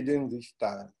preceding this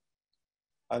time.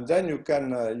 And then you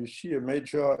see a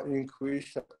major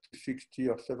increase up to 60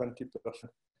 or 70%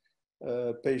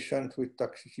 patients with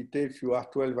toxicity if you are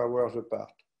 12 hours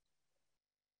apart.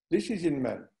 This is in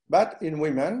men. But in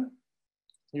women,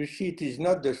 you see it is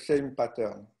not the same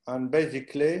pattern. And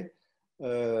basically,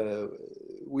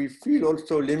 we feel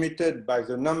also limited by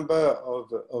the number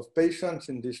of patients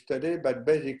in this study, but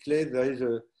basically there is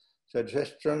a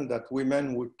suggestion that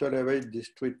women would tolerate this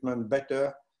treatment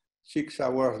better 6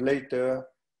 hours later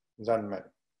than men.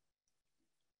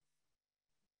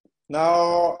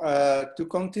 Now, to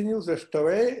continue the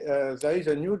story, there is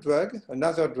a new drug,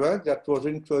 another drug that was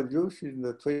introduced in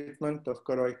the treatment of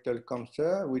colorectal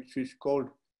cancer, which is called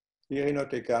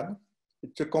irinotecan.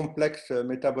 It's a complex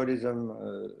metabolism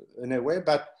anyway,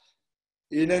 but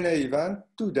in any event,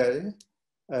 today,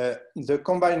 the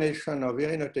combination of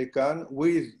irinotecan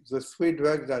with the 3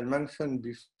 drugs I mentioned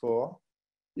before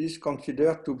is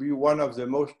considered to be one of the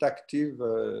most active,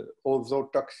 although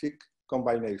toxic,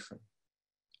 combination.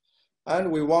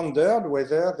 And we wondered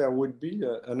whether there would be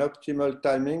an optimal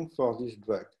timing for this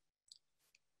drug.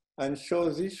 And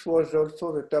so this was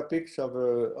also the topics of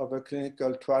a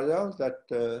clinical trial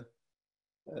that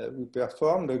we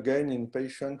performed again in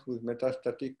patients with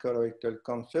metastatic colorectal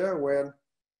cancer, where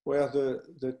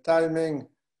the timing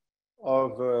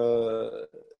of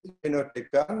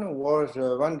irinotecan was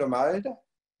randomized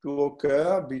to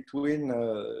occur between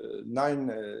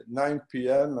 9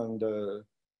 p.m. and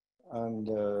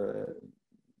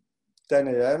 10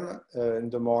 a.m. In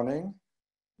the morning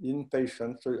in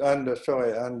patients, and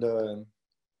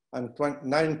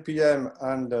 9 p.m.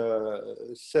 and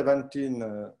 17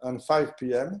 and 5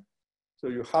 p.m. So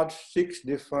you had 6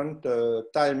 different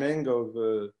timing of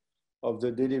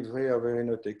the delivery of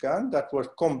irinotecan that was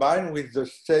combined with the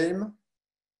same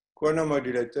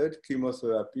chronomodulated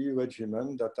chemotherapy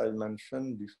regimen that I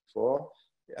mentioned before,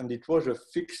 and it was a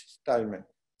fixed timing.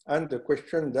 And the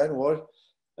question then was,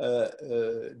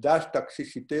 does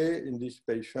toxicity in this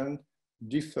patient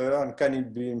differ, and can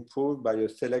it be improved by a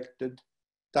selected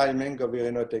timing of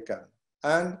irinotecan?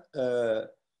 And the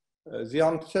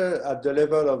answer at the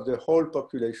level of the whole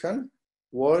population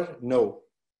was no.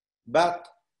 But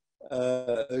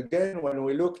again, when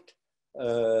we looked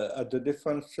at the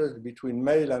differences between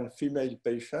male and female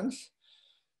patients,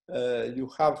 you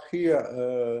have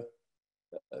here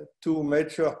 2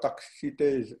 major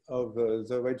toxicities of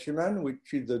the regimen,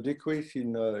 which is the decrease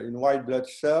in white blood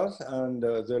cells and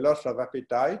the loss of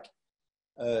appetite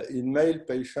in male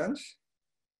patients.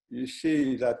 You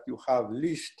see that you have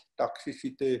least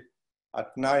toxicity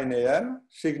at 9 a.m.,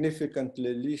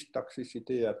 significantly less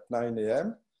toxicity at 9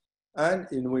 a.m. And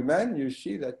in women, you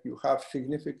see that you have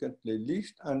significantly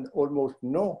less and almost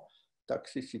no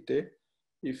toxicity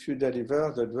if you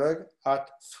deliver the drug at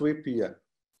 3 p.m.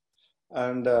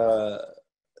 And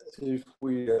if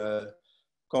we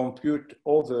compute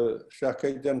all the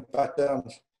circadian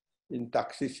patterns in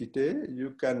toxicity,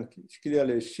 you can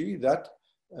clearly see that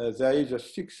there is a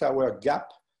 6-hour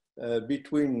gap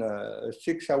between a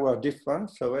 6-hour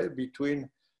difference, between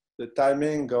the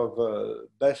timing of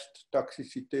best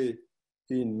toxicity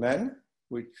in men,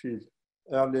 which is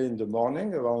early in the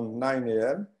morning, around 9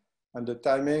 a.m., and the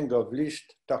timing of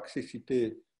least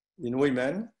toxicity in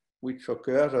women, which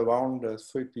occurs around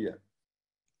 3 p.m.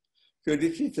 So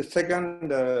this is the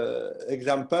second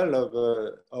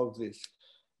example of this.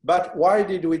 But why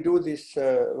did we do this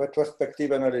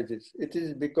retrospective analysis? It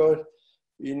is because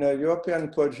in a European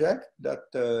project that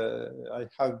I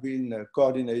have been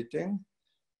coordinating,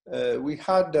 we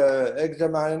had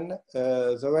examined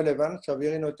the relevance of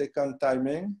irinotecan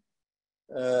timing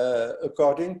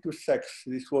according to sex.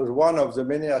 This was one of the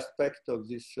many aspects of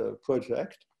this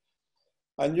project.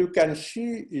 And you can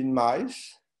see in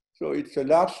mice, so it's a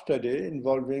large study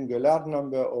involving a large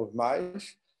number of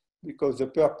mice, because the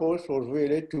purpose was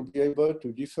really to be able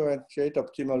to differentiate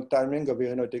optimal timing of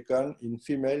irinotecan in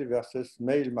female versus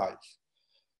male mice.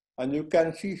 And you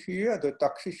can see here the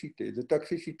toxicity. The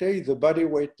toxicity is the body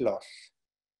weight loss.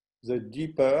 The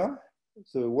deeper,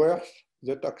 the worse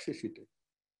the toxicity.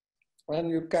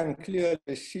 And you can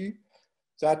clearly see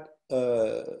that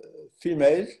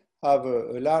females have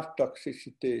a large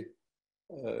toxicity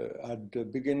at the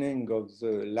beginning of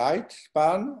the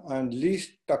lifespan and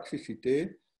least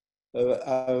toxicity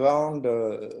around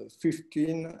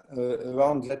 15,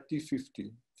 around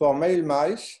ZT15. For male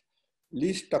mice,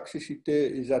 least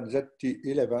toxicity is at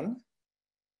ZT11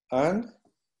 and,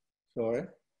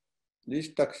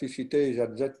 least toxicity is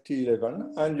at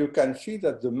ZT11, and you can see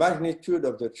that the magnitude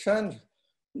of the change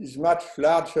is much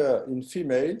larger in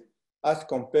female as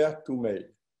compared to male.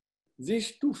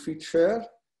 These two features,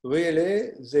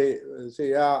 really,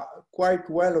 they are quite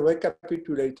well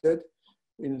recapitulated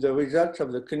in the results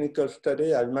of the clinical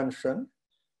study I mentioned.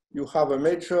 You have a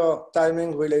major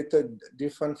timing-related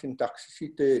difference in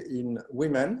toxicity in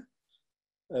women,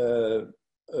 a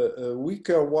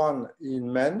weaker one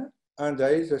in men, and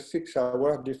there is a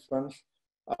 6-hour difference,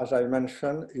 as I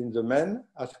mentioned, in the men,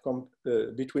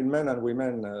 between men and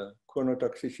women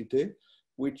chronotoxicity,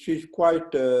 which is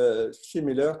quite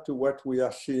similar to what we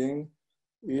are seeing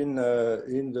in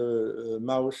the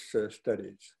mouse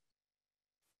studies.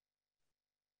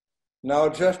 Now,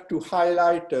 just to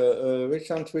highlight a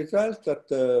recent result that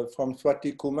from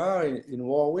Swati Kumar in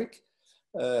Warwick,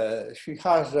 she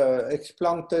has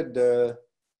explanted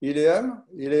ileum.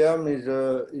 Ileum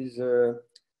is a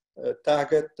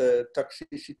target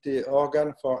toxicity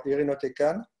organ for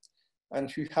irinotecan, and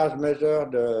she has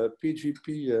measured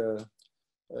PGP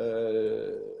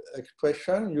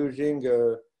expression using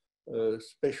a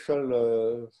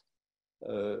special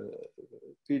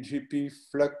PGP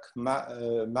flux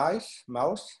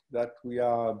mouse that we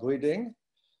are breeding.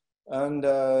 And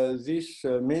this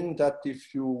means that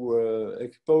if you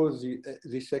expose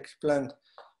this explant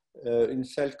in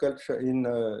cell culture,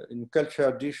 in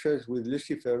culture dishes with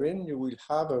luciferin, you will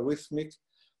have a rhythmic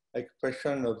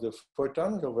expression of the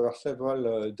photons over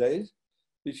several days.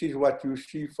 This is what you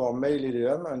see for male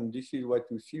ileum, and this is what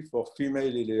you see for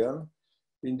female ileum,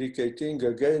 indicating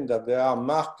again that there are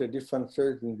marked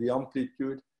differences in the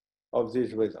amplitude of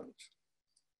these rhythms.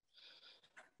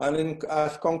 And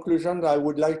as conclusion, I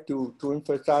would like to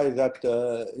emphasize that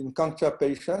in cancer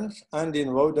patients and in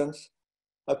rodents,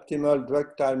 optimal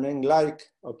drug timing, like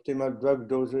optimal drug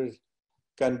doses,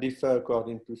 can differ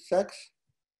according to sex.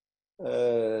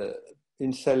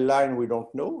 In cell line, we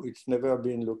don't know. It's never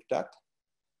been looked at.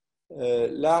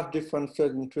 Large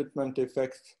differences in treatment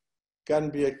effects can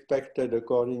be expected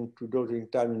according to dosing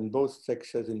time in both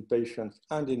sexes in patients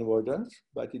and in rodents,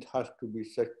 but it has to be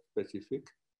sex-specific.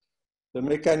 The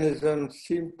mechanisms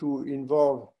seem to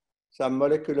involve some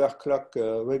molecular clock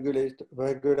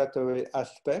regulatory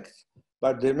aspects,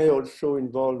 but they may also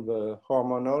involve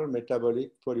hormonal,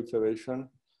 metabolic, proliferation,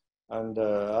 and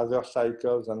other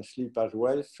cycles and sleep as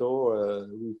well. So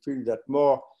we feel that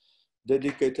more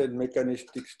dedicated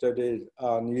mechanistic studies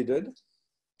are needed.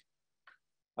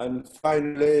 And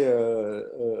finally,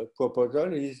 a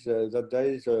proposal is that there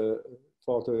is,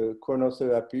 for the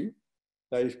chronotherapy,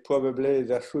 there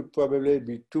should probably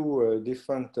be two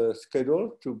different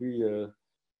schedules to be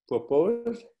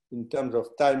proposed in terms of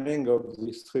timing of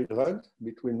these three drugs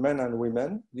between men and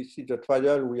women. This is a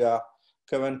trial we are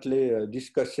currently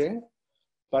discussing.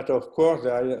 But of course,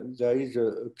 there is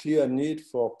a clear need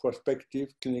for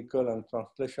prospective clinical and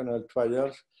translational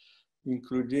trials,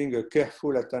 including a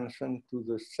careful attention to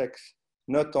the sex,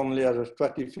 not only as a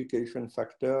stratification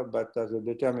factor, but as a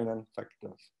determinant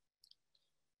factor.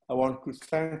 I want to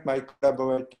thank my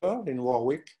collaborator in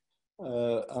Warwick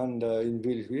and in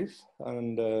Villejuif,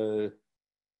 and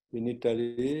in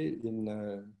Italy,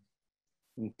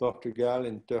 in Portugal,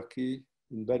 in Turkey,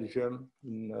 in Belgium,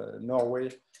 in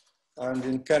Norway, and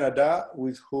in Canada,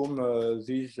 with whom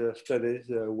these studies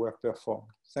were performed.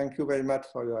 Thank you very much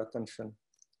for your attention.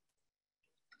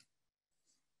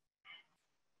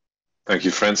 Thank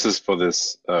you, Francis, for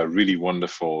this really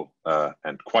wonderful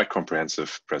and quite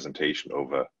comprehensive presentation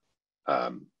over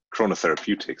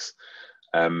chronotherapeutics.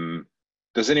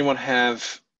 Does anyone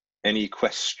have any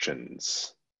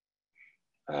questions?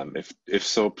 If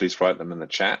so, please write them in the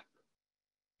chat.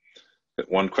 Got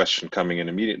one question coming in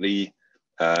immediately.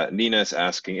 Nina is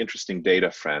asking, interesting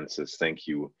data, Francis, thank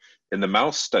you. In the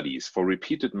mouse studies for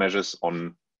repeated measures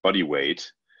on body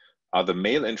weight, are the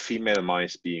male and female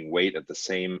mice being weighed at the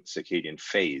same circadian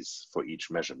phase for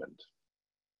each measurement?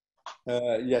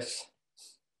 Yes.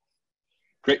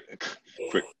 Great,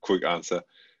 quick answer.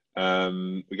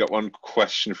 We got one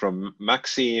question from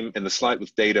Maxime. In the slide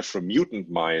with data from mutant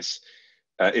mice,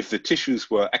 if the tissues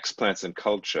were explants in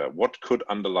culture, what could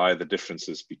underlie the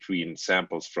differences between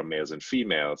samples from males and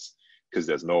females, because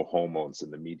there's no hormones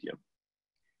in the medium?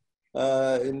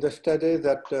 In the study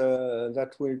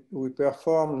that we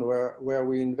performed, where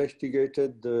we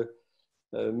investigated the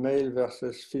male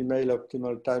versus female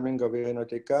optimal timing of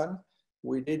irinotecan,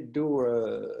 we did do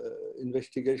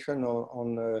investigation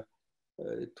on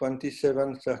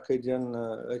 27 circadian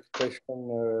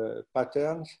expression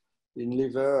patterns in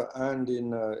liver and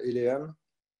in ileum,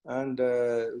 and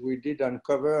we did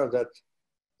uncover that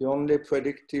the only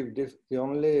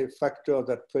factor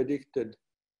that predicted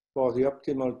for the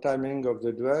optimal timing of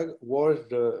the drug was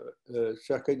the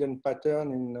circadian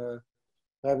pattern in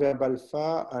Reverb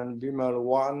alpha and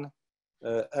BMAL1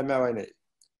 mRNA.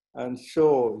 And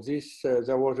so this,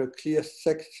 there was a clear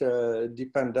sex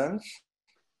dependence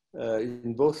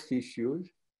in both tissues.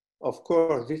 Of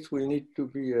course, this will need to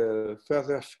be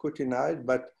further scrutinized,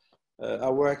 but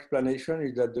our explanation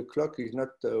is that the clock is not,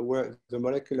 the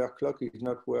molecular clock is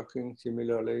not working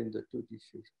similarly in the two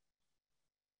tissues.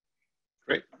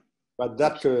 Great. But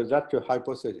that's a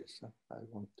hypothesis. I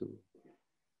want to.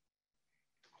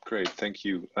 Great, thank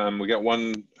you. We got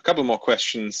a couple more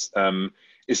questions.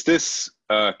 Is this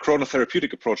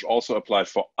chronotherapeutic approach also applied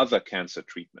for other cancer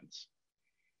treatments?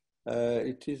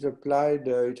 It is applied,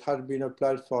 it has been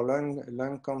applied for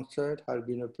lung cancer, it has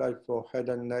been applied for head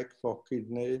and neck, for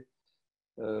kidney,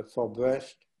 for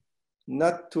breast.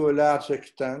 Not to a large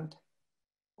extent,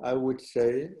 I would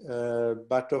say,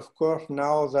 but of course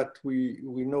now that we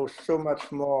know so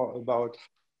much more about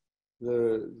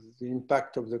the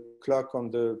impact of the clock on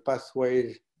the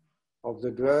pathways of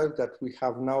the drug, that we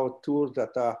have now tools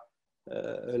that are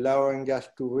allowing us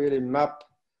to really map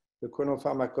the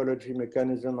chronopharmacology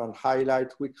mechanism and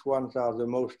highlight which ones are the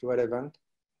most relevant.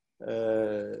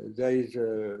 There is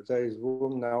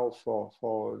room now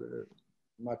for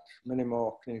many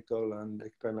more clinical and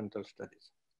experimental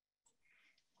studies.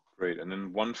 Great, and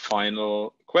then one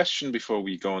final question before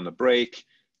we go on the break.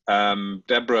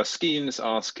 Deborah Skeen is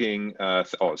asking,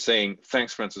 or saying,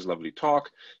 thanks Francis, lovely talk.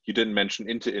 You didn't mention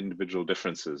inter-individual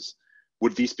differences.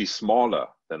 Would these be smaller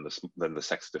than the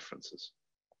sex differences?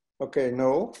 Okay,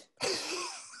 no.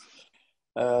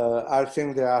 I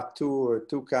think there are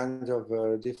two kinds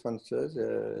of differences.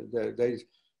 There is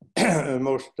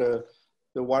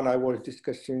the one I was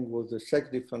discussing was the sex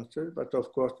differences, but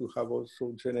of course you have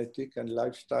also genetic and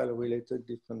lifestyle related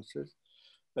differences.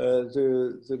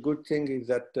 The good thing is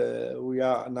that we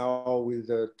are now with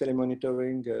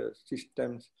telemonitoring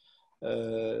systems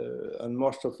and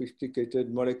more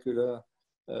sophisticated molecular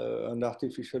and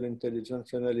artificial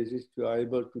intelligence analysis, we are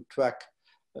able to track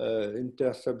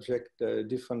inter-subject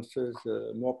differences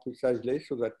more precisely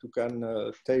so that you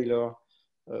can tailor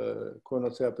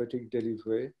chronotherapeutic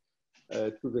delivery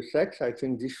to the sex. I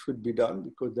think this should be done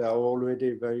because there are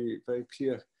already very, very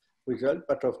clear results,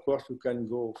 but of course you can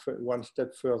go one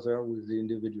step further with the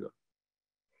individual.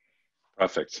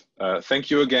 Perfect. Thank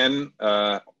you again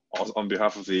on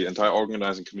behalf of the entire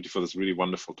organizing committee for this really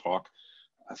wonderful talk.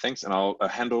 Thanks, and I'll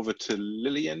hand over to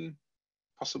Lilian,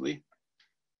 possibly.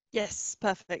 Yes,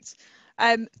 perfect.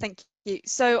 Thank you.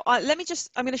 So I'm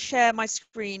going to share my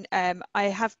screen. I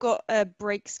have got a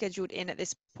break scheduled in at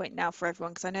this point now for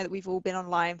everyone, because I know that we've all been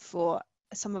online for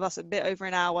some of us a bit over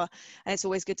an hour, and it's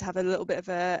always good to have a little bit of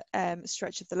a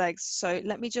stretch of the legs. So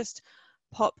let me just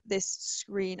pop this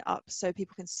screen up so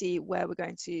people can see where we're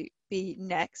going to be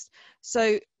next.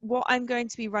 So what I'm going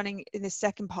to be running in this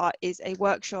second part is a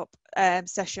workshop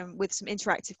session with some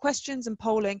interactive questions and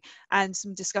polling and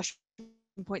some discussion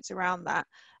points around that.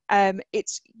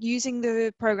 It's using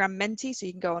the program Menti, so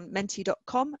you can go on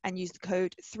menti.com and use the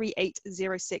code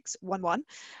 380611,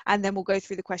 and then we'll go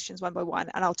through the questions one by one,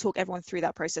 and I'll talk everyone through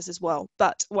that process as well.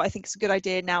 But what I think is a good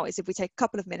idea now is if we take a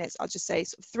couple of minutes, I'll just say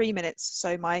sort of 3 minutes.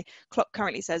 So my clock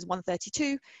currently says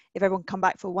 1:32. If everyone come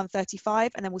back for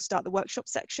 1:35, and then we'll start the workshop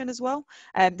section as well.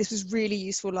 This was really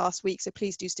useful last week, so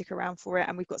please do stick around for it,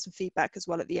 and we've got some feedback as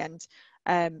well at the end.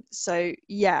 So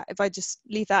yeah, if I just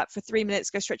leave that for 3 minutes,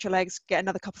 go stretch your legs, get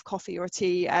another cup of coffee or a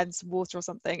tea and some water or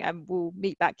something, and we'll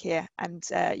meet back here, and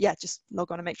yeah, just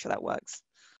log on and make sure that works.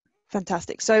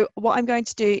 Fantastic. So what I'm going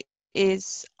to do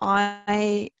is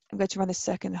I am going to run the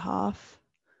second half.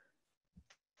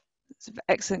 It's an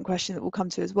excellent question that we'll come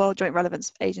to as well. Joint relevance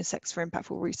of age and sex for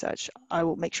impactful research. I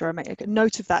will make sure I make a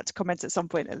note of that to comment at some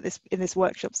point in this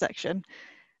workshop section.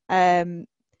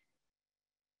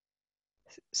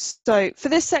 So for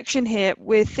this section here,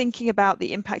 we're thinking about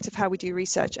the impact of how we do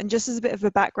research. And just as a bit of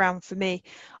a background for me,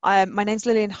 my name's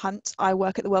Lilian Hunt. I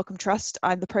work at the Wellcome Trust.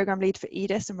 I'm the program lead for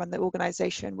EDIS and run the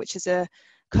organisation, which is a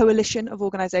coalition of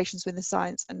organisations within the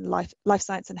science and life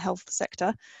science and health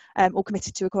sector, all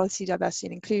committed to equality, diversity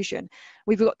and inclusion.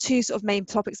 We've got two sort of main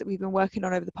topics that we've been working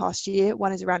on over the past year.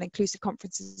 One is around inclusive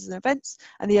conferences and events,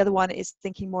 and the other one is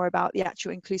thinking more about the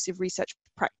actual inclusive research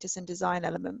practice and design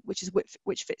element, which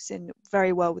fits in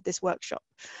very well with this workshop.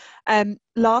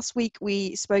 Last week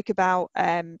we spoke about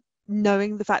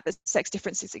knowing the fact that sex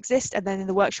differences exist, and then in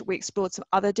the workshop we explored some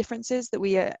other differences that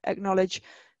we acknowledge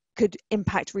could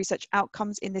impact research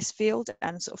outcomes in this field,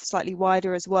 and sort of slightly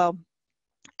wider as well.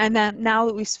 And then now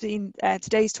that we've seen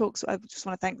today's talks, I just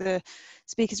want to thank the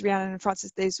speakers, Rhiannon and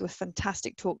Francis. These were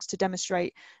fantastic talks to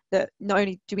demonstrate that not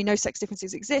only do we know sex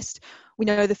differences exist, we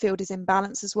know the field is in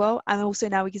balance as well. And also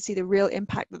now we can see the real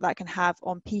impact that that can have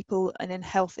on people and in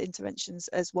health interventions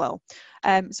as well.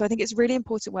 So I think it's really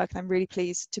important work, and I'm really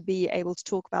pleased to be able to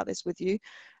talk about this with you,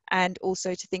 and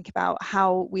also to think about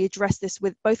how we address this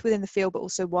with both within the field, but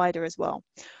also wider as well.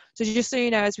 So just so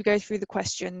you know, as we go through the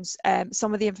questions,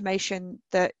 some of the information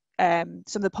that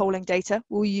some of the polling data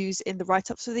we'll use in the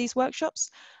write-ups for these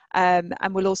workshops, and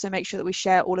we'll also make sure that we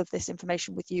share all of this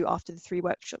information with you after the 3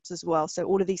 workshops as well. So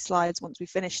all of these slides, once we've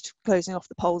finished closing off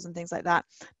the polls and things like that,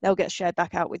 they'll get shared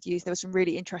back out with you. There was some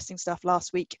really interesting stuff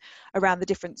last week around the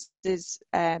differences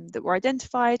that were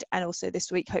identified, and also this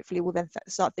week hopefully we'll then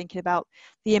start thinking about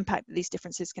the impact that these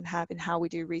differences can have in how we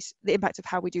do the impact of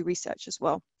how we do research as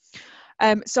well.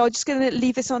 So I'm just going to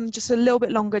leave this on just a little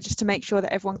bit longer, just to make sure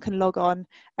that everyone can log on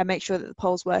and make sure that the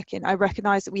poll's working. I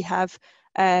recognise that we have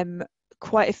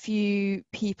quite a few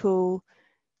people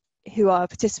who are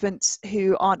participants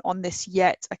who aren't on this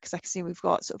yet, because I can see we've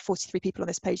got sort of 43 people on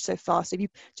this page so far. So if you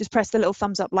just press the little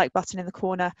thumbs up like button in the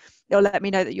corner, it'll let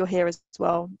me know that you're here as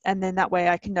well. And then that way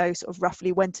I can know sort of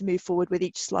roughly when to move forward with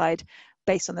each slide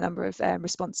based on the number of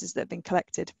responses that have been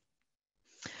collected.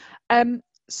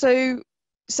 So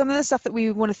some of the stuff that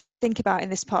we want to think about in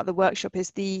this part of the workshop is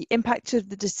the impact of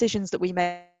the decisions that we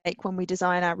make when we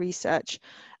design our research,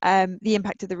 the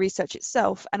impact of the research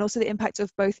itself, and also the impact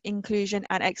of both inclusion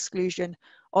and exclusion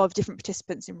of different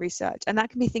participants in research. And that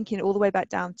can be thinking all the way back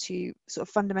down to sort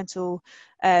of fundamental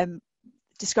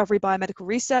discovery biomedical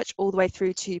research, all the way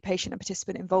through to patient and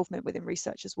participant involvement within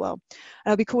research as well.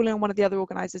 And I'll be calling on one of the other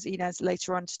organisers, Ines,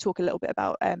 later on to talk a little bit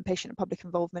about patient and public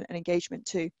involvement and engagement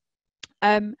too.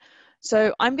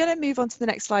 So I'm going to move on to the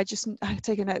next slide. Just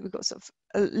take a note, we've got sort of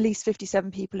at least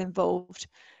 57 people involved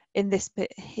in this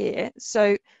bit here.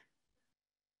 So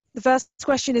the first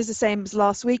question is the same as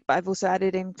last week, but I've also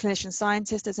added in clinician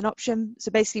scientist as an option. So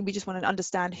basically we just want to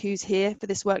understand who's here for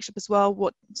this workshop as well.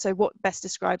 What best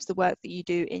describes the work that you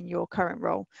do in your current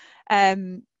role.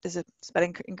 There's a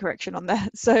spelling incorrection on there.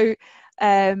 So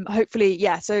hopefully,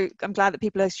 yeah, so I'm glad that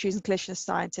people are choosing clinician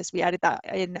scientist. We added that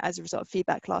in as a result of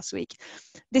feedback last week.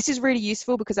 This is really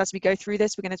useful because as we go through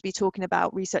this, we're going to be talking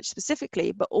about research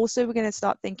specifically, but also we're going to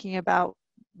start thinking about,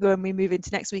 when we move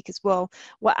into next week as well,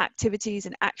 what activities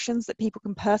and actions that people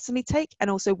can personally take, and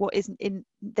also what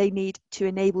they need to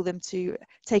enable them to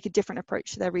take a different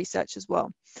approach to their research as well.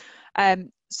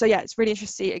 So yeah, it's really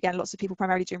interesting. Again, lots of people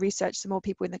primarily doing research, some more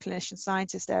people in the clinician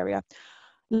scientist area.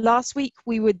 Last week,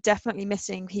 we were definitely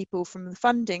missing people from the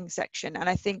funding section, and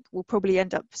I think we'll probably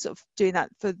end up sort of doing that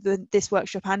for this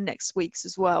workshop and next week's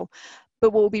as well.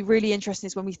 But what will be really interesting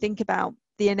is when we think about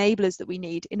the enablers that we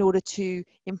need in order to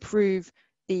improve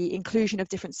the inclusion of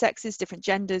different sexes, different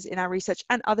genders in our research,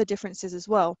 and other differences as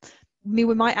well. We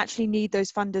might actually need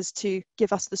those funders to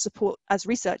give us the support as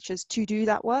researchers to do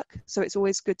that work. So it's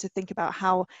always good to think about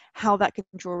how that can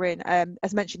draw in.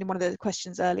 As mentioned in one of the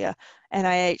questions earlier,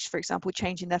 NIH, for example,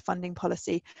 changing their funding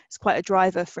policy is quite a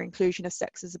driver for inclusion of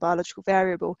sex as a biological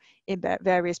variable in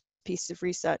various pieces of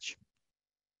research.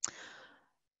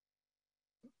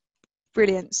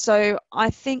 Brilliant. So I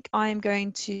think I'm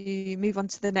going to move on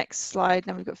to the next slide.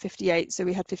 Now we've got 58, so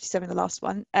we had 57 in the last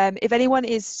one. If anyone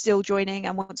is still joining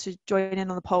and wants to join in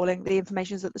on the polling, the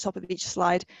information is at the top of each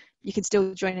slide. You can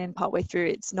still join in partway through.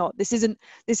 It's not, this isn't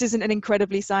an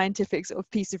incredibly scientific sort of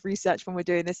piece of research when we're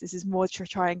doing this. This is more to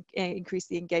try and increase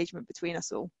the engagement between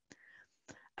us all.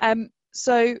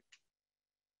 So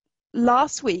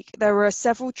last week, there were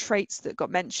several traits that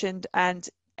got mentioned and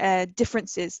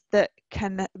differences that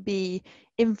can be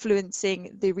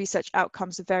influencing the research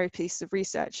outcomes of various pieces of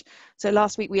research. So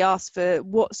last week we asked for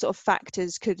what sort of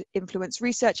factors could influence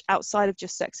research outside of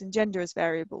just sex and gender as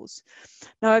variables.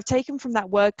 Now I've taken from that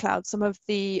word cloud some of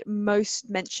the most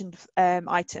mentioned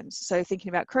items. So thinking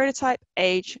about chronotype,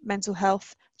 age, mental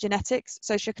health, genetics,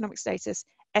 socioeconomic status,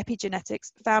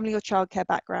 epigenetics, family or childcare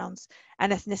backgrounds,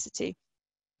 and ethnicity.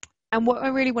 And what I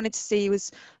really wanted to see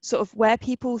was sort of where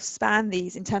people span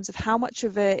these in terms of how much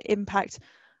of an impact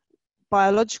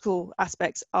biological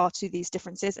aspects are to these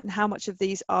differences and how much of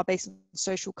these are based on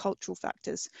social cultural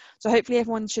factors. So hopefully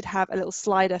everyone should have a little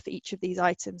slider for each of these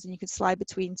items, and you can slide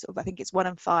between sort of, I think it's 1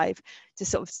 and 5, to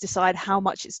sort of decide how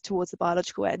much is towards the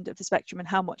biological end of the spectrum and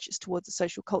how much is towards the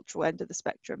social cultural end of the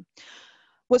spectrum.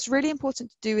 What's really important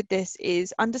to do with this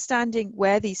is understanding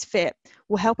where these fit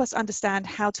will help us understand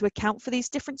how to account for these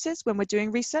differences when we're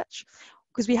doing research,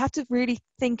 because we have to really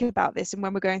think about this. And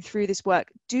when we're going through this work,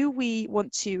 do we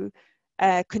want to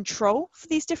control for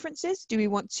these differences? Do we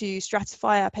want to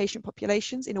stratify our patient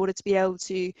populations in order to be able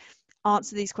to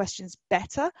answer these questions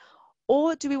better?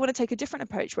 Or do we want to take a different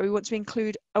approach where we want to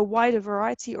include a wider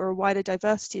variety or a wider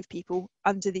diversity of people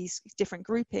under these different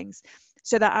groupings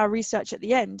so that our research at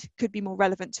the end could be more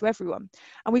relevant to everyone?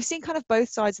 And we've seen kind of both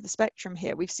sides of the spectrum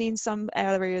here. We've seen some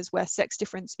areas where sex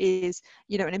difference is,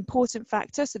 you know, an important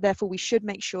factor. So therefore we should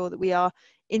make sure that we are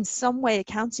in some way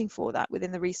accounting for that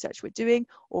within the research we're doing,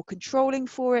 or controlling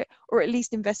for it, or at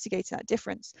least investigating that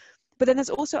difference. But then there's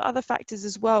also other factors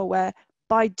as well where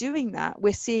by doing that,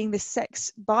 we're seeing the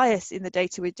sex bias in the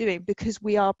data we're doing because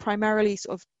we are primarily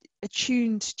sort of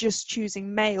attuned to just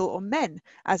choosing male or men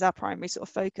as our primary sort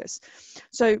of focus.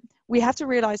 So we have to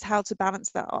realize how to balance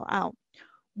that out.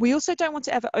 We also don't want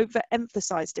to ever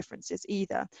overemphasize differences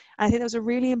either. And I think there was a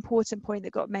really important point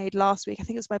that got made last week, I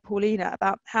think it was by Paulina,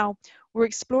 about how we're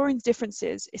exploring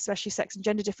differences, especially sex and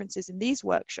gender differences in these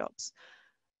workshops.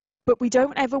 But we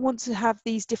don't ever want to have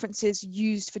these differences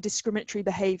used for discriminatory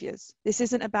behaviours. This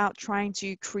isn't about trying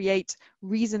to create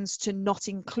reasons to not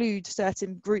include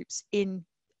certain groups in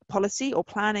policy or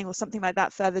planning or something like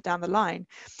that further down the line.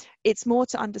 It's more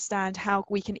to understand how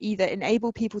we can either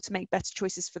enable people to make better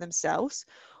choices for themselves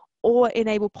or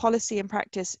enable policy and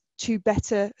practice to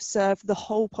better serve the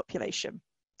whole population.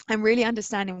 And really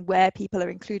understanding where people are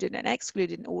included and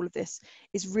excluded in all of this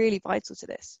is really vital to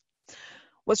this.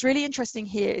 What's really interesting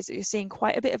here is that you're seeing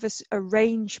quite a bit of a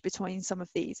range between some of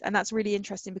these. And that's really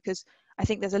interesting because I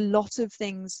think there's a lot of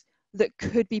things that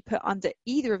could be put under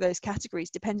either of those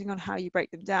categories, depending on how you break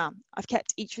them down. I've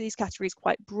kept each of these categories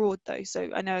quite broad though, so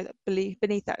I know that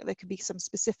beneath that there could be some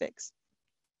specifics.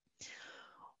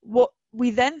 What we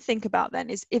then think about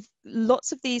then is if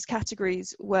lots of these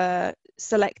categories were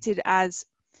selected as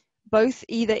both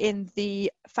either in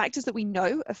the factors that we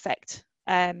know affect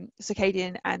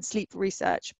circadian and sleep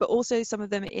research, but also some of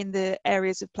them in the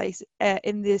areas of place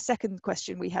in the second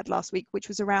question we had last week, which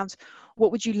was around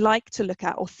what would you like to look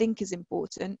at or think is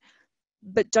important,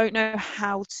 but don't know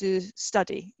how to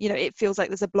study. You know, it feels like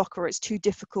there's a blocker, or it's too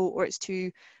difficult, or it's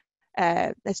too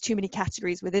there's too many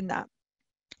categories within that.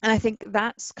 And I think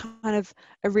that's kind of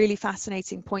a really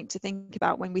fascinating point to think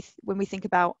about when we think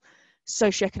about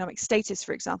socioeconomic status,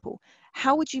 for example.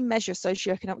 How would you measure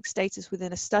socioeconomic status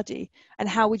within a study, and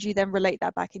how would you then relate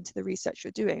that back into the research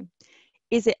you're doing?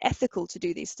 Is it ethical to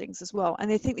do these things as well?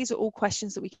 And I think these are all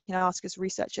questions that we can ask as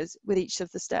researchers with each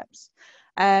of the steps.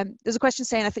 There's a question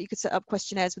saying, I think you could set up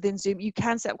questionnaires within Zoom. You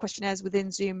can set up questionnaires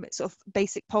within Zoom, sort of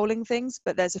basic polling things,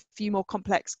 but there's a few more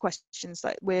complex questions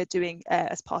that we're doing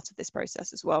as part of this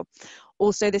process as well.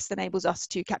 Also, this enables us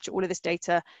to capture all of this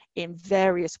data in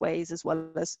various ways, as well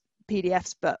as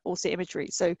PDFs, but also imagery.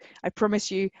 So I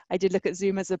promise you, I did look at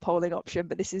Zoom as a polling option,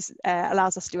 but this is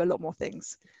allows us to do a lot more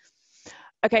things.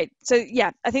 Okay, so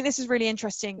yeah, I think this is really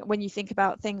interesting when you think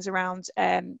about things around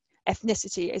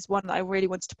ethnicity is one that I really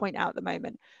wanted to point out at the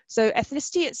moment. So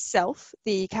ethnicity itself,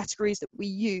 the categories that we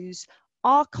use,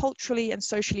 are culturally and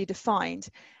socially defined.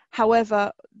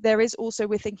 However, there is also,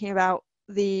 we're thinking about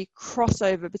the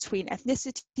crossover between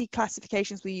ethnicity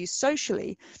classifications we use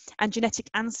socially and genetic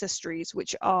ancestries,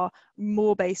 which are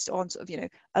more based on sort of, you know,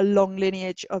 a long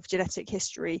lineage of genetic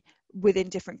history within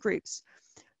different groups.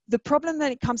 The problem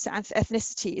when it comes to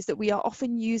ethnicity is that we are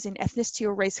often using ethnicity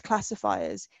or race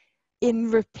classifiers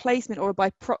in replacement or by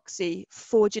proxy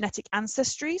for genetic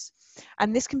ancestries,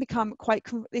 and this can become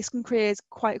this can create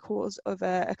quite a cause of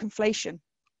a conflation,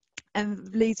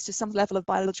 and leads to some level of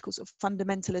biological sort of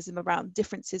fundamentalism around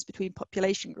differences between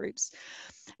population groups.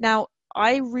 Now,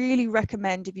 I really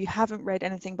recommend, if you haven't read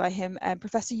anything by him,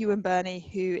 Professor Ewan Birney,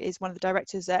 who is one of the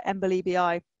directors at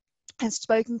EDIS, has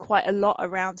spoken quite a lot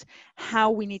around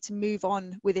how we need to move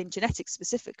on within genetics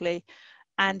specifically,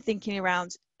 and thinking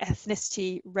around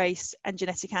ethnicity, race, and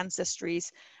genetic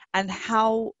ancestries, and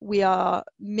how we are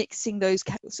mixing those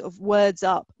sort of words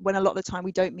up when a lot of the time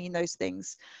we don't mean those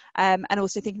things. And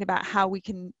also thinking about how we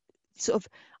can sort of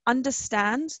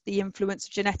understand the influence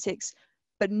of genetics,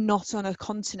 but not on a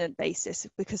continent basis,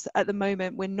 because at the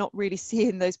moment we're not really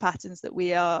seeing those patterns that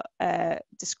we are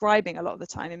describing a lot of the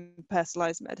time in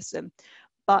personalized medicine.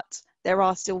 But there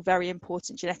are still very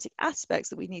important genetic aspects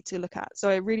that we need to look at. So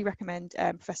I really recommend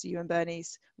Professor Ewan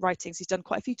Birney's writings. He's done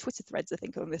quite a few Twitter threads, I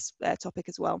think, on this topic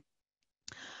as well.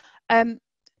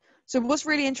 So what's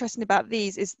really interesting about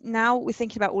these is now we're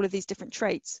thinking about all of these different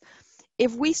traits.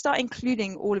 If we start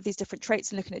including all of these different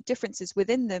traits and looking at differences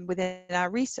within them, within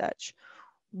our research,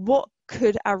 what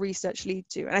could our research lead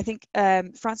to? And I think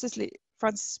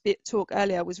Francis' talk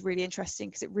earlier was really interesting,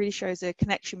 because it really shows a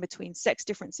connection between sex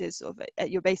differences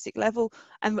at your basic level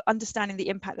and understanding the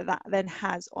impact that that then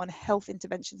has on health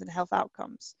interventions and health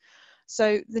outcomes.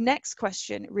 So the next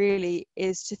question really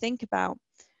is to think about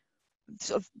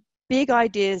sort of big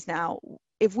ideas now.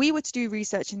 If we were to do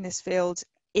research in this field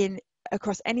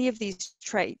across any of these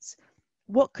traits,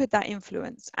 what could that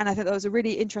influence? And I think that was a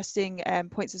really interesting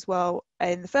points as well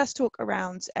in the first talk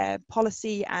around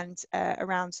policy and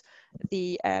around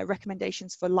the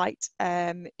recommendations for light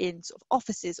in sort of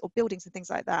offices or buildings and things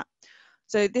like that.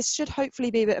 So this should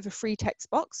hopefully be a bit of a free text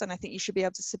box, and I think you should be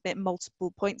able to submit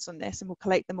multiple points on this, and we'll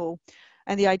collate them all.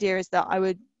 And the idea is that I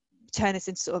would turn this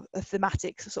into sort of a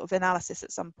thematic sort of analysis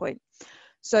at some point.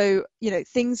 So, you know,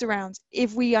 things around,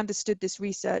 if we understood this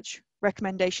research,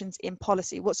 recommendations in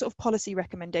policy, what sort of policy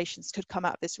recommendations could come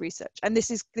out of this research? And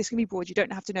this can be broad. You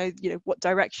don't have to know, you know, what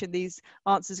direction these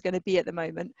answers are going to be at the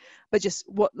moment, but just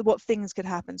what things could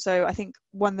happen. So I think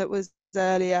one that was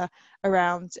earlier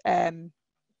around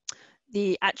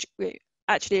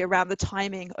actually around the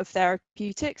timing of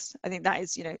therapeutics. I think that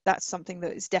is, you know, that's something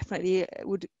that is definitely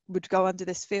would go under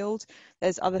this field.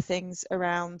 There's other things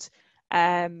around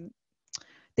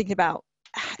thinking about,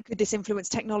 could this influence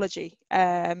technology?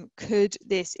 Could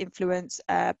this influence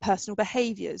personal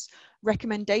behaviors,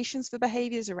 recommendations for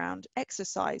behaviors around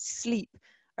exercise, sleep,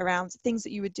 around things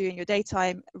that you would do in your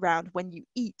daytime, around when you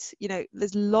eat? You know,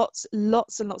 there's lots and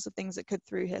lots of things that could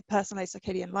through here. Personalized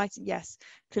circadian lighting, yes.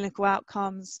 Clinical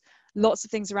outcomes, lots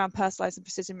of things around personalized and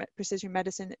precision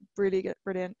medicine,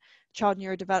 brilliant. Child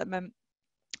neurodevelopment,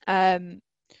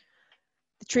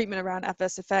 the treatment around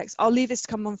adverse effects. I'll leave this to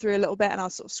come on through a little bit, and I'll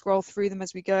sort of scroll through them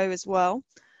as we go as well.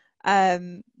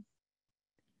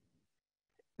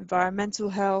 Environmental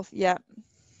health, yeah.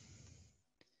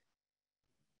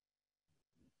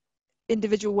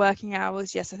 Individual working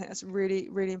hours, yes, I think that's a really,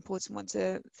 really important one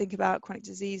to think about. Chronic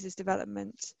diseases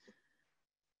development.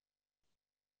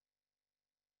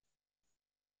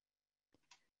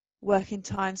 Working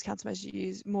times, countermeasure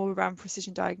use, more around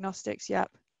precision diagnostics,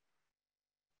 yep.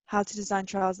 How to design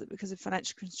trials that, because of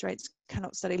financial constraints,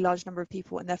 cannot study a large number of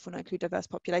people and therefore not include diverse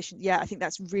populations. Yeah, I think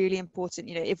that's really important.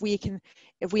 You know, if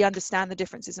we understand the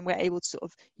differences and we're able to sort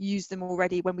of use them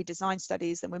already when we design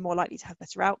studies, then we're more likely to have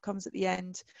better outcomes at the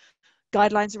end.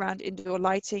 Guidelines around indoor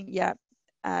lighting, yeah.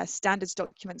 Standards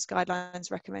documents, guidelines,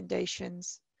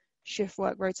 recommendations, shift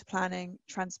work, rota planning,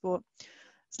 transport.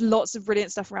 There's lots of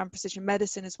brilliant stuff around precision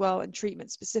medicine as well, and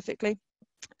treatment specifically.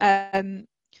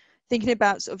 Thinking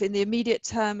about sort of in the immediate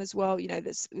term as well, you know,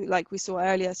 that's like we saw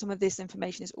earlier, some of this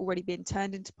information is already being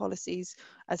turned into policies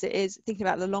as it is. Thinking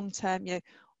about the long term, you know,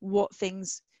 what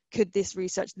things could this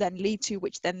research then lead to,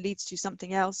 which then leads to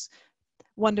something else.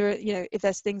 Wonder, you know, if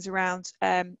there's things around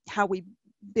how we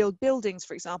build buildings,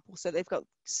 for example, so they've got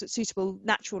suitable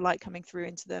natural light coming through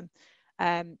into them.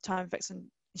 Time effects and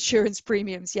insurance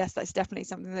premiums, yes, that's definitely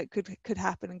something that could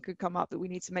happen and could come up that we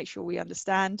need to make sure we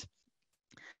understand.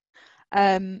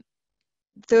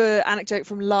 The anecdote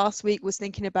from last week was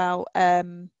thinking about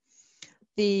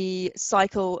the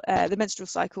cycle, the menstrual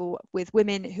cycle with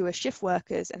women who are shift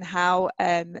workers, and how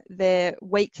their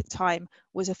wake time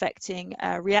was affecting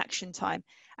reaction time.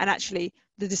 And actually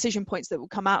the decision points that would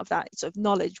come out of that sort of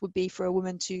knowledge would be for a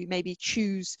woman to maybe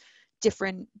choose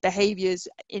different behaviors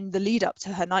in the lead up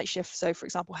to her night shift. So for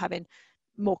example, having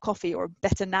more coffee or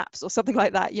better naps or something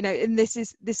like that, you know, and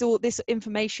this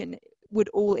information would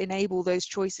all enable those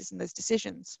choices and those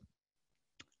decisions.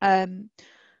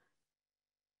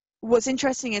 What's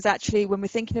interesting is actually when we're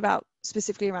thinking about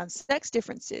specifically around sex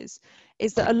differences,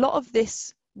 is that a lot of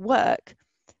this work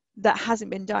that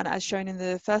hasn't been done, as shown in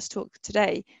the first talk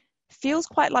today, feels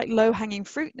quite like low-hanging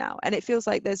fruit now, and it feels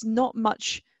like there's not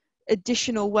much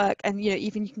additional work. And you know,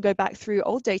 even you can go back through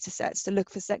old data sets to look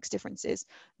for sex differences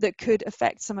that could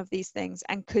affect some of these things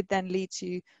and could then lead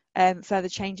to further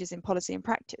changes in policy and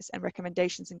practice and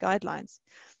recommendations and guidelines.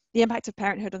 The impact of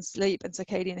parenthood on sleep and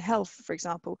circadian health, for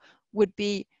example, would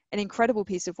be an incredible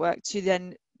piece of work to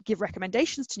then give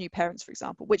recommendations to new parents, for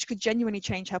example, which could genuinely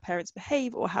change how parents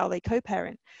behave or how they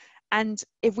co-parent. And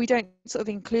if we don't sort of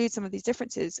include some of these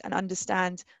differences and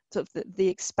understand sort of the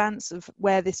expanse of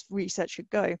where this research should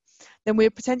go, then we're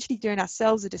potentially doing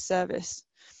ourselves a disservice.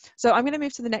 So I'm going to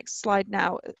move to the next slide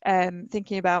now,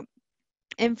 thinking about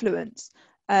influence,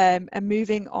 and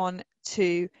moving on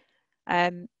to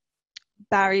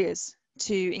barriers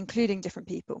to including different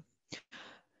people.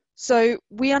 So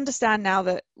we understand now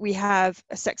that we have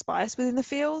a sex bias within the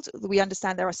field. We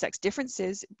understand there are sex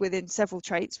differences within several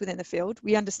traits within the field.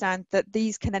 We understand that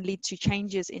these can then lead to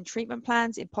changes in treatment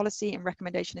plans, in policy and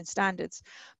recommendation and standards.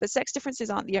 But sex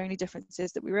differences aren't the only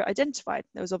differences that we identified.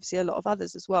 There was obviously a lot of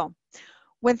others as well.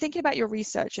 When thinking about your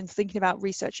research and thinking about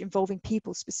research involving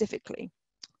people specifically,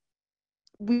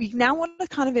 we now want to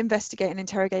kind of investigate and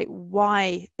interrogate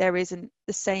why there isn't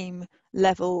the same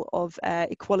level of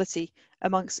equality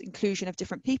amongst inclusion of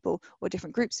different people or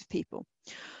different groups of people.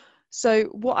 So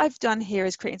what I've done here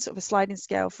is creating sort of a sliding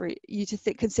scale for you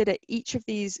to consider each of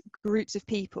these groups of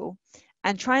people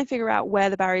and try and figure out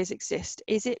where the barriers exist.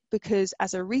 Is it because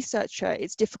as a researcher,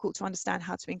 it's difficult to understand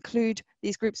how to include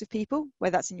these groups of people,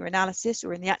 whether that's in your analysis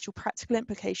or in the actual practical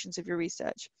implications of your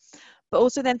research? But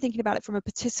also then thinking about it from a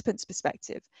participant's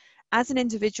perspective. As an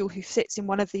individual who sits in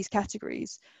one of these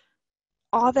categories,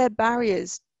 are there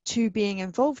barriers to being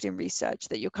involved in research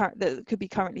that that could be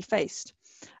currently faced?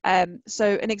 So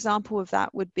an example of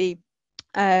that would be,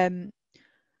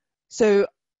 so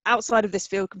outside of this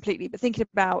field completely, but thinking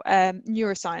about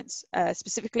neuroscience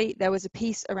specifically, there was a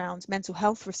piece around mental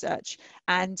health research,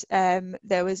 and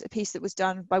there was a piece that was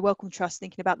done by Wellcome Trust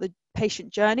thinking about the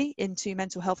patient journey into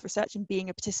mental health research and being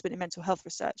a participant in mental health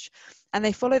research. And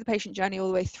they followed the patient journey all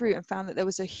the way through and found that there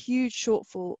was a huge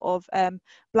shortfall of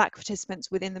Black participants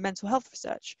within the mental health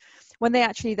research. When they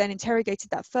actually then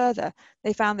interrogated that further,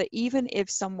 they found that even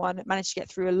if someone managed to get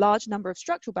through a large number of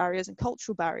structural barriers and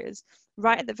cultural barriers,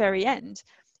 right at the very end,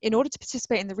 in order to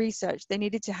participate in the research, they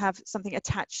needed to have something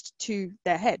attached to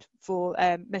their head for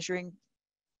measuring,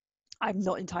 I'm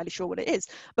not entirely sure what it is,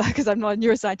 but because I'm not a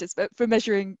neuroscientist, but for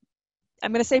measuring,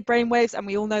 I'm going to say brainwaves, and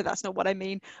we all know that's not what I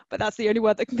mean, but that's the only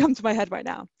word that can come to my head right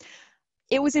now.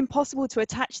 It was impossible to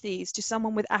attach these to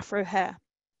someone with afro hair.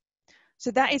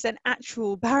 So that is an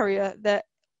actual barrier that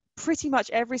pretty much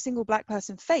every single Black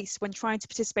person faced when trying to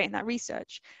participate in that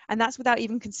research. And that's without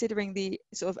even considering the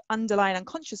sort of underlying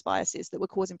unconscious biases that were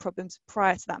causing problems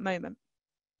prior to that moment.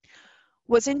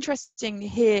 What's interesting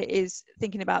here is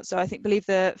thinking about, so I believe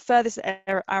the furthest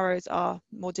arrows are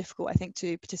more difficult, I think,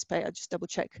 to participate. I'll just double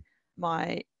check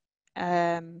my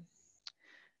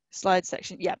slide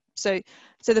section. Yeah, so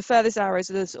the furthest arrows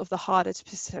are sort of the harder to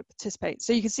participate.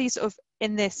 So you can see sort of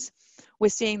in this, we're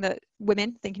seeing that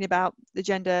women, thinking about the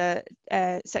gender,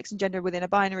 sex and gender within a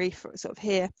binary sort of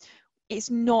here, it's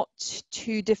not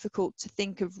too difficult to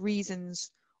think of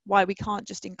reasons why we can't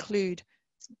just include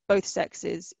both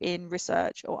sexes in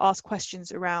research or ask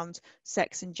questions around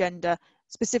sex and gender.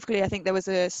 Specifically, I think there was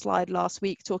a slide last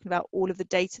week talking about all of the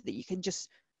data that you can just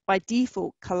by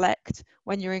default collect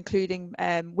when you're including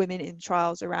women in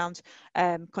trials around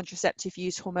contraceptive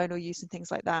use, hormonal use and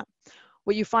things like that.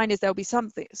 What you find is there'll be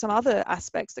some other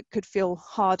aspects that could feel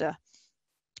harder.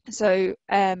 So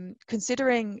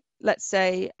considering, let's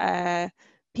say,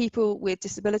 people with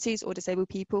disabilities or disabled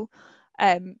people,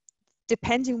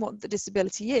 depending what the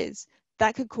disability is,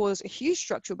 that could cause a huge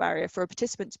structural barrier for a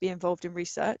participant to be involved in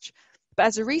research. But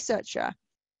as a researcher,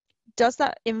 does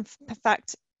that in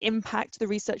fact impact the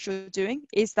research you're doing?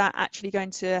 Is that actually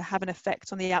going to have an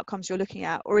effect on the outcomes you're looking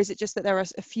at? Or is it just that there are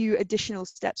a few additional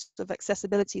steps of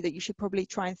accessibility that you should probably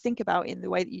try and think about in the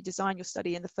way that you design your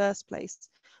study in the first place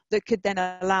that could then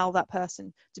allow that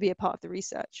person to be a part of the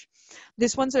research?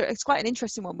 This it's quite an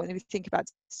interesting one when we think about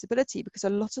disability, because a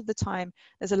lot of the time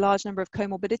there's a large number of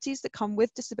comorbidities that come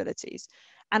with disabilities.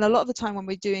 And a lot of the time when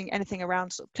we're doing anything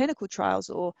around sort of clinical trials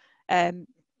or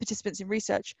participants in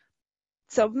research,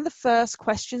 some of the first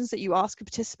questions that you ask a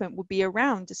participant will be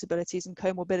around disabilities and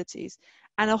comorbidities.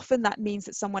 And often that means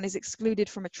that someone is excluded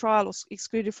from a trial or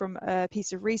excluded from a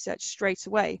piece of research straight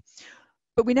away.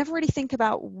 But we never really think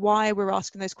about why we're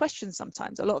asking those questions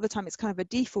sometimes. A lot of the time it's kind of a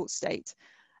default state.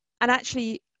 And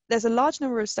actually, there's a large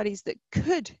number of studies that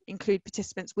could include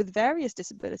participants with various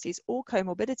disabilities or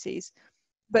comorbidities,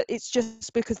 but it's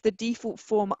just because the default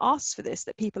form asks for this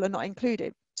that people are not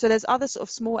included. So there's other sort of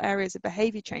small areas of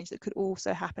behavior change that could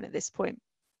also happen at this point.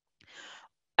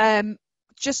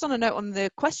 Just on a note on the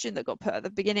question that got put at the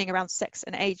beginning around sex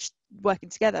and age working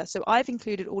together. So I've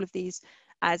included all of these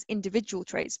as individual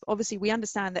traits, but obviously we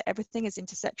understand that everything is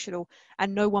intersectional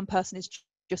and no one person is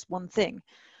just one thing.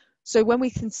 So when we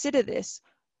consider this,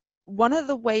 one of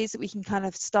the ways that we can kind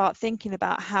of start thinking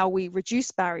about how we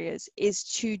reduce barriers is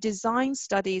to design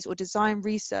studies or design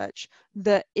research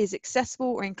that is accessible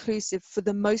or inclusive for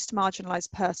the most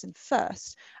marginalized person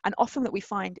first. And often what we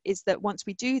find is that once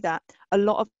we do that, a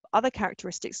lot of other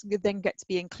characteristics then get to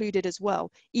be included as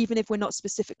well, even if we're not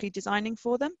specifically designing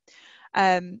for them.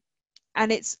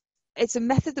 And it's a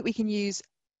method that we can use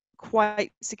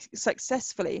quite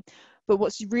successfully. But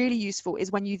what's really useful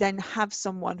is when you then have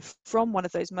someone from one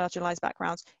of those marginalized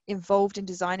backgrounds involved in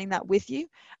designing that with you,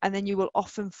 and then you will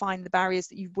often find the barriers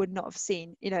that you would not have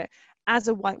seen. You know, as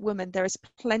a white woman, there is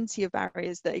plenty of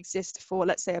barriers that exist for,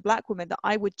 let's say, a black woman that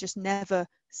I would just never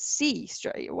see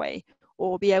straight away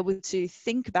or be able to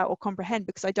think about or comprehend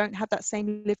because I don't have that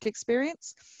same lived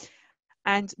experience.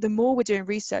 And the more we're doing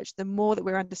research, the more that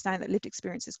we're understanding that lived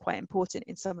experience is quite important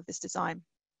in some of this design.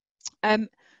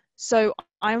 So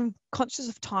I'm conscious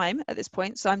of time at this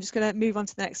point, so I'm just going to move on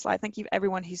to the next slide. Thank you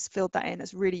everyone who's filled that in.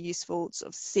 It's really useful to sort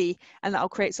of see, and that'll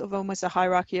create sort of almost a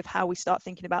hierarchy of how we start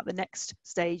thinking about the next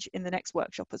stage in the next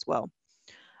workshop as well.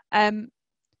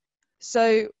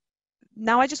 So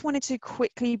now I just wanted to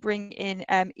quickly bring in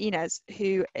Ines,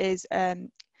 who is at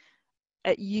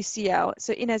UCL.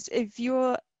 So Ines, if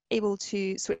you're able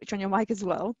to switch on your mic as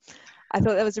well, I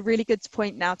thought that was a really good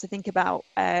point now to think about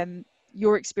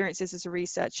your experiences as a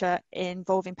researcher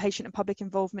involving patient and public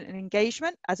involvement and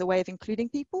engagement as a way of including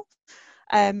people.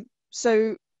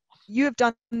 So you have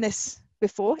done this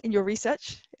before in your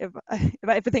research, if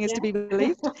everything is to be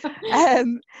believed.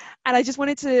 And I just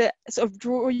wanted to sort of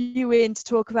draw you in to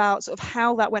talk about sort of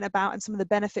how that went about and some of the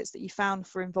benefits that you found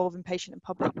for involving patient and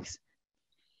public.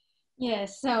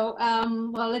 Yes, so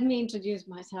well, let me introduce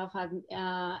myself. I'm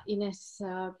Ines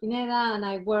Pineda, and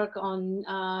I work on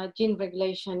gene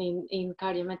regulation in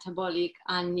cardiometabolic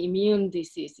and immune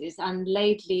diseases. And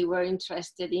lately, we're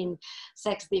interested in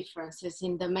sex differences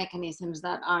in the mechanisms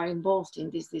that are involved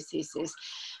in these diseases.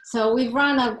 So we've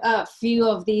run a few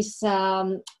of these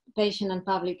patient and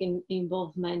public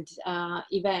involvement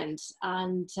events,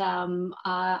 and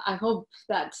I hope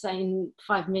that in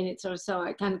 5 minutes or so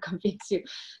I can convince you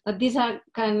that these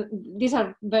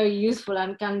are very useful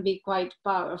and can be quite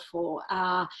powerful,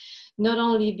 not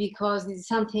only because it's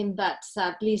something that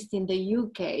at least in the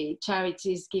UK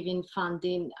charities giving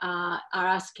funding are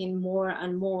asking more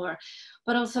and more,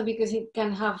 but also because it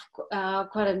can have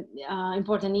quite an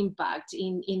important impact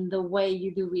in the way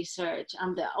you do research,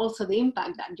 and also the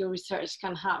impact that your research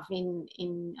can have in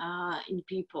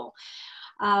people.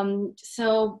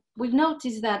 So we've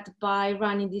noticed that by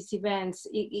running these events,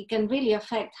 it can really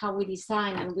affect how we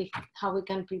design and how we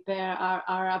can prepare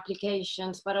our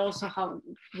applications, but also how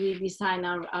we design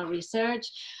our research.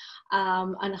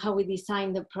 And how we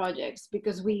design the projects,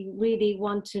 because we really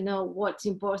want to know what's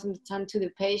important to the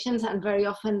patients, and very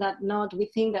often we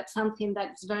think that something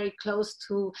that's very close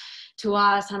to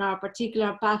us and our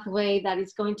particular pathway that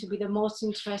is going to be the most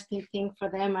interesting thing for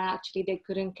them, actually they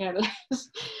couldn't care less.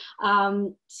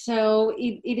 So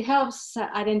it helps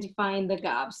identifying the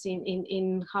gaps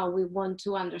in how we want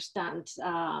to understand,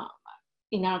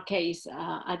 in our case,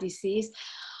 a disease.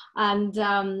 And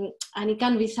it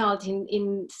can result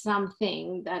in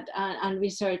something that and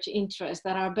research interests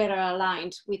that are better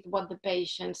aligned with what the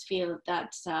patients feel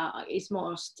that is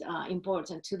most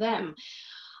important to them.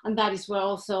 And that is where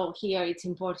also here it's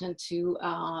important to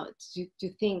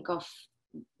think of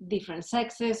different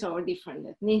sexes or different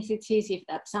ethnicities, if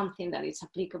that's something that is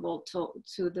applicable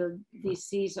to the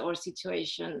disease or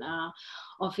situation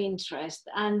of interest.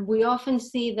 And we often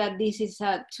see that this is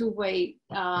a two-way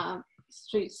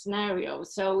street scenario.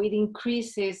 So it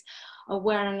increases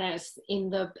awareness in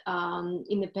the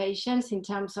patients in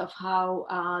terms of how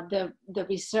the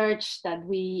research that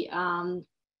we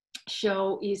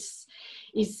show is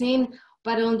seen.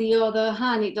 But on the other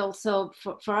hand, it also,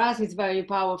 for us, it's very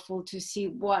powerful to see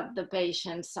what the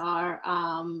patients'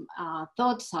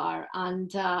 thoughts are,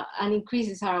 and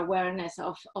increases our awareness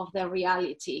of the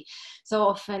reality. So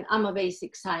often, I'm a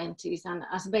basic scientist, and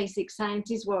as basic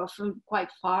scientists, we're often quite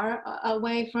far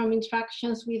away from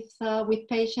interactions with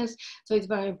patients. So it's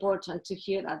very important to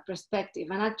hear that perspective.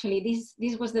 And actually,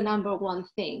 this was the number one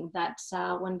thing that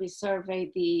when we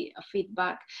surveyed the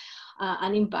feedback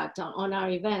and impact on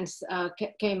our events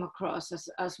came across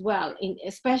as well,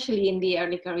 especially in the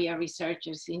early career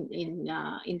researchers in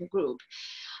the group.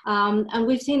 And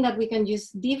we've seen that we can use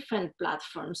different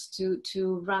platforms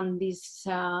to run these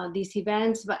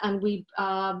events, and we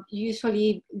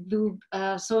usually do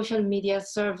social media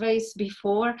surveys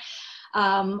before,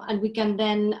 and we can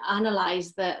then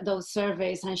analyze those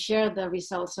surveys and share the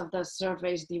results of those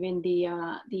surveys during the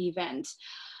event.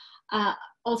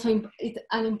 Also,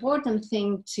 an important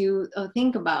thing to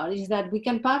think about is that we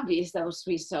can publish those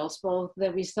results, both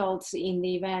the results in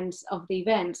the events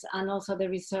and also the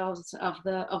results of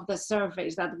the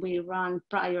surveys that we run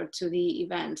prior to the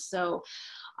event. So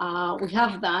we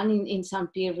have done in some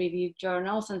peer-reviewed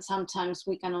journals, and sometimes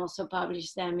we can also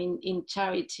publish them in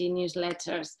charity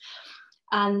newsletters.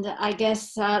 And I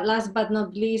guess last but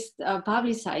not least,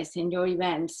 publicizing your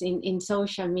events in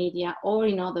social media or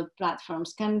in other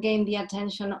platforms can gain the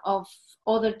attention of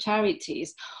other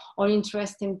charities or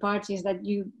interesting parties that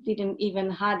you didn't even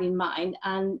have in mind,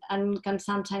 and can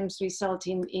sometimes result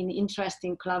in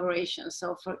interesting collaborations.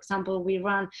 So for example,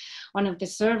 one of the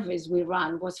surveys we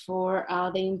ran was for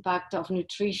the impact of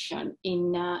nutrition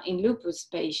in lupus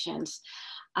patients.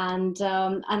 And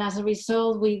as a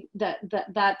result,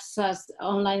 that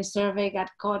online survey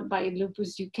got caught by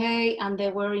Lupus UK, and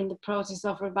they were in the process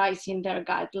of revising their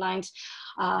guidelines,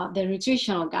 their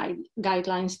nutritional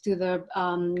guidelines to the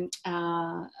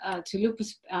to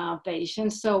lupus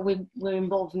patients. So we're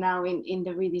involved now in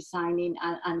the redesigning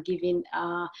and giving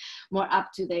more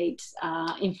up-to-date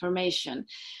information.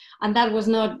 And that was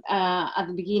not at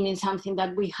the beginning something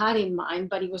that we had in mind,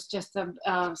 but it was just a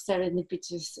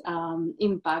serendipitous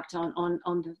impact on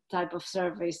the type of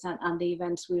surveys and the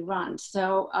events we run.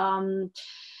 So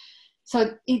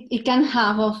so it can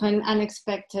have often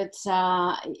unexpected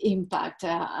impact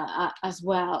as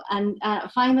well. And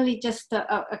finally, just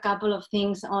a couple of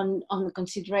things on the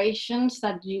considerations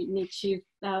that you need to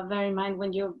bear in mind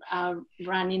when you're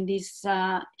running this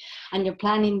and you're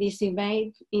planning these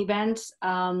events.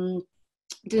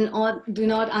 Do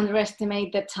not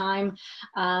underestimate the time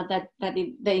that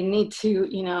they need to,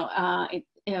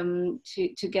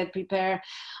 to get prepared,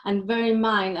 and bear in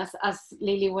mind, as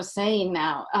Lily was saying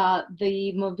now,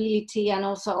 the mobility and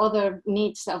also other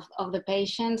needs of the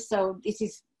patients. So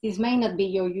this may not be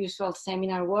your usual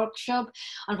seminar workshop.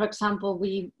 And for example,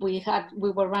 we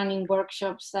were running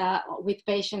workshops with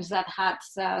patients that had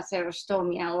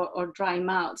xerostomia or dry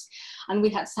mouths, and we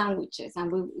had sandwiches,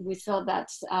 and we saw that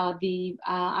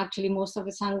actually most of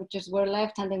the sandwiches were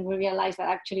left, and then we realized that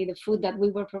actually the food that we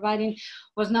were providing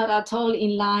was not at all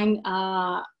in line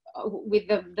with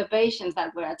the patients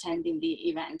that were attending the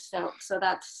event. So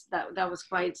that was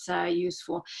quite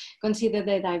useful. Consider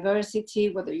the diversity,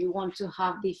 whether you want to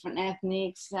have different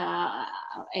ethnics,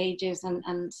 ages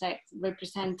and sex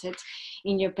represented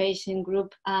in your patient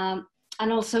group. And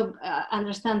also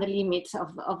understand the limits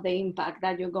of the impact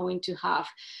that you're going to have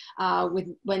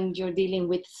when you're dealing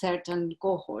with certain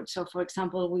cohorts. So for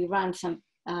example, we ran some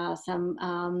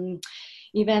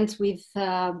events with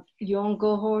young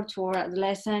cohorts or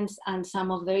adolescents, and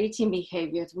some of their eating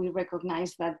behaviors, we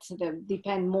recognize that they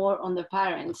depend more on the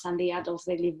parents and the adults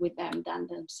they live with them than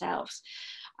themselves.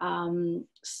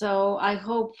 So I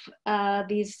hope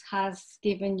this has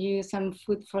given you some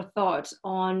food for thought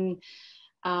on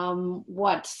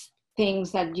what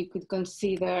things that you could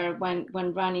consider when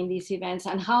running these events,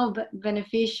 and how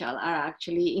beneficial are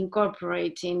actually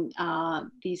incorporating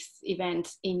these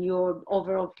events in your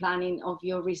overall planning of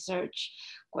your research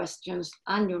questions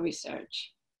and your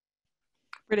research.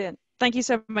 Brilliant. Thank you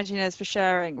so much, Ines, for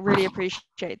sharing. Really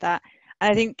appreciate that.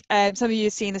 And I think some of you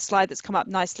have seen the slide that's come up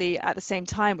nicely at the same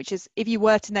time, which is if you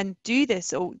were to then do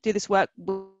this work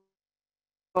with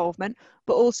involvement,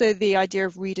 but also the idea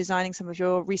of redesigning some of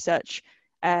your research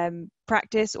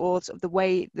practice or sort of the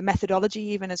way, the methodology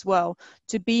even as well,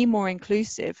 to be more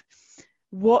inclusive,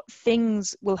 what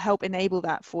things will help enable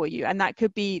that for you? And that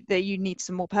could be that you need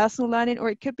some more personal learning, or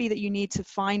it could be that you need to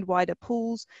find wider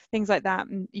pools, things like that.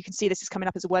 And you can see this is coming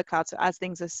up as a word cloud. So as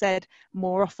things are said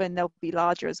more often, they'll be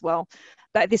larger as well.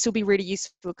 But this will be really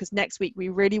useful because next week we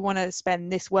really want to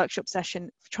spend this workshop session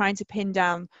trying to pin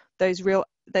down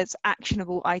those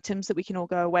actionable items that we can all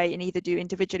go away and either do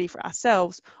individually for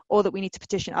ourselves, or that we need to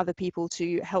petition other people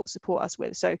to help support us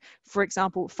with. So for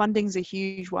example, funding's a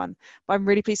huge one, but I'm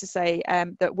really pleased to say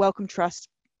that Wellcome Trust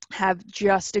have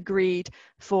just agreed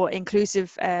for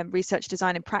inclusive research,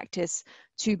 design and practice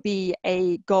to be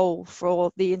a goal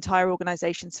for the entire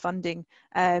organization's funding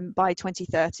by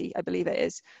 2030, I believe it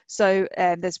is. So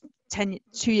there's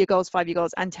 2-year goals, 5-year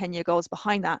goals and 10-year goals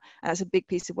behind that. And that's a big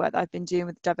piece of work that I've been doing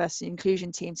with the diversity and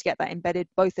inclusion team to get that embedded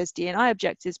both as D&I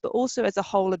objectives, but also as a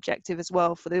whole objective as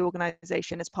well for the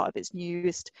organization as part of its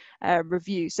newest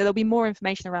review. So there'll be more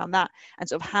information around that and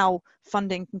sort of how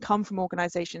funding can come from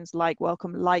organizations like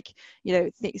Wellcome, like, you know,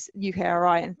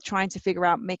 UKRI, and trying to figure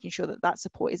out making sure that that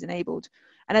support is enabled.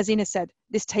 And as Ines said,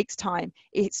 this takes time.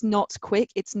 It's not quick,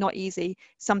 it's not easy.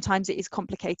 Sometimes it is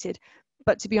complicated.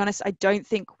 But to be honest, I don't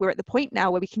think we're at the point now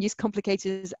where we can use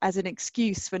complicated as an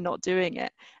excuse for not doing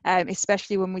it,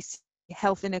 especially when we see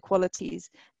health inequalities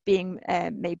being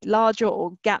made larger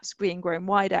or gaps being grown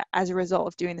wider as a result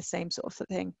of doing the same sort of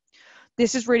thing.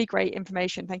 This is really great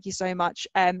information. Thank you so much.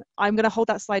 I'm going to hold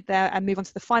that slide there and move on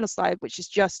to the final slide, which is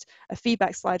just a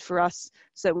feedback slide for us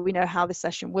so we know how the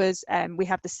session was. We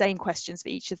have the same questions for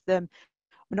each of them.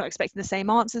 We're not expecting the same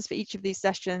answers for each of these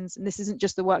sessions. And this isn't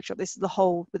just the workshop, this is the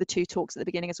whole with the 2 talks at the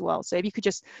beginning as well. So if you could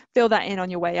just fill that in on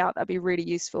your way out, that'd be really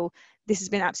useful. This has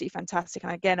been absolutely fantastic.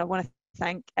 And again, I want to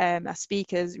thank our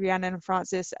speakers, Rhiannon and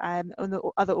Francis, and the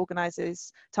other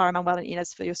organisers, Torra, Manuel and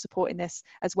Ines, for your support in this,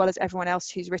 as well as everyone else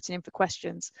who's written in for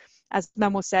questions. As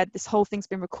Manuel said, this whole thing's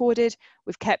been recorded.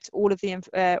 We've kept all of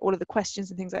the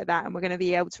questions and things like that, and we're going to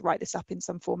be able to write this up in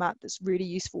some format that's really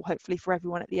useful, hopefully, for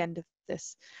everyone at the end of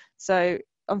this. So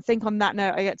I think on that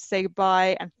note, I get to say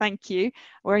goodbye and thank you.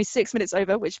 We're only 6 minutes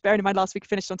over, which bearing in mind last week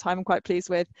finished on time, I'm quite pleased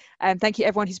with. And thank you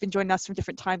everyone who's been joining us from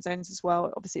different time zones as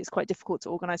well. Obviously, it's quite difficult to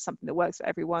organise something that works for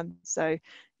everyone. So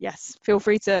yes, feel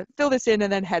free to fill this in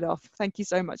and then head off. Thank you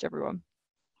so much, everyone.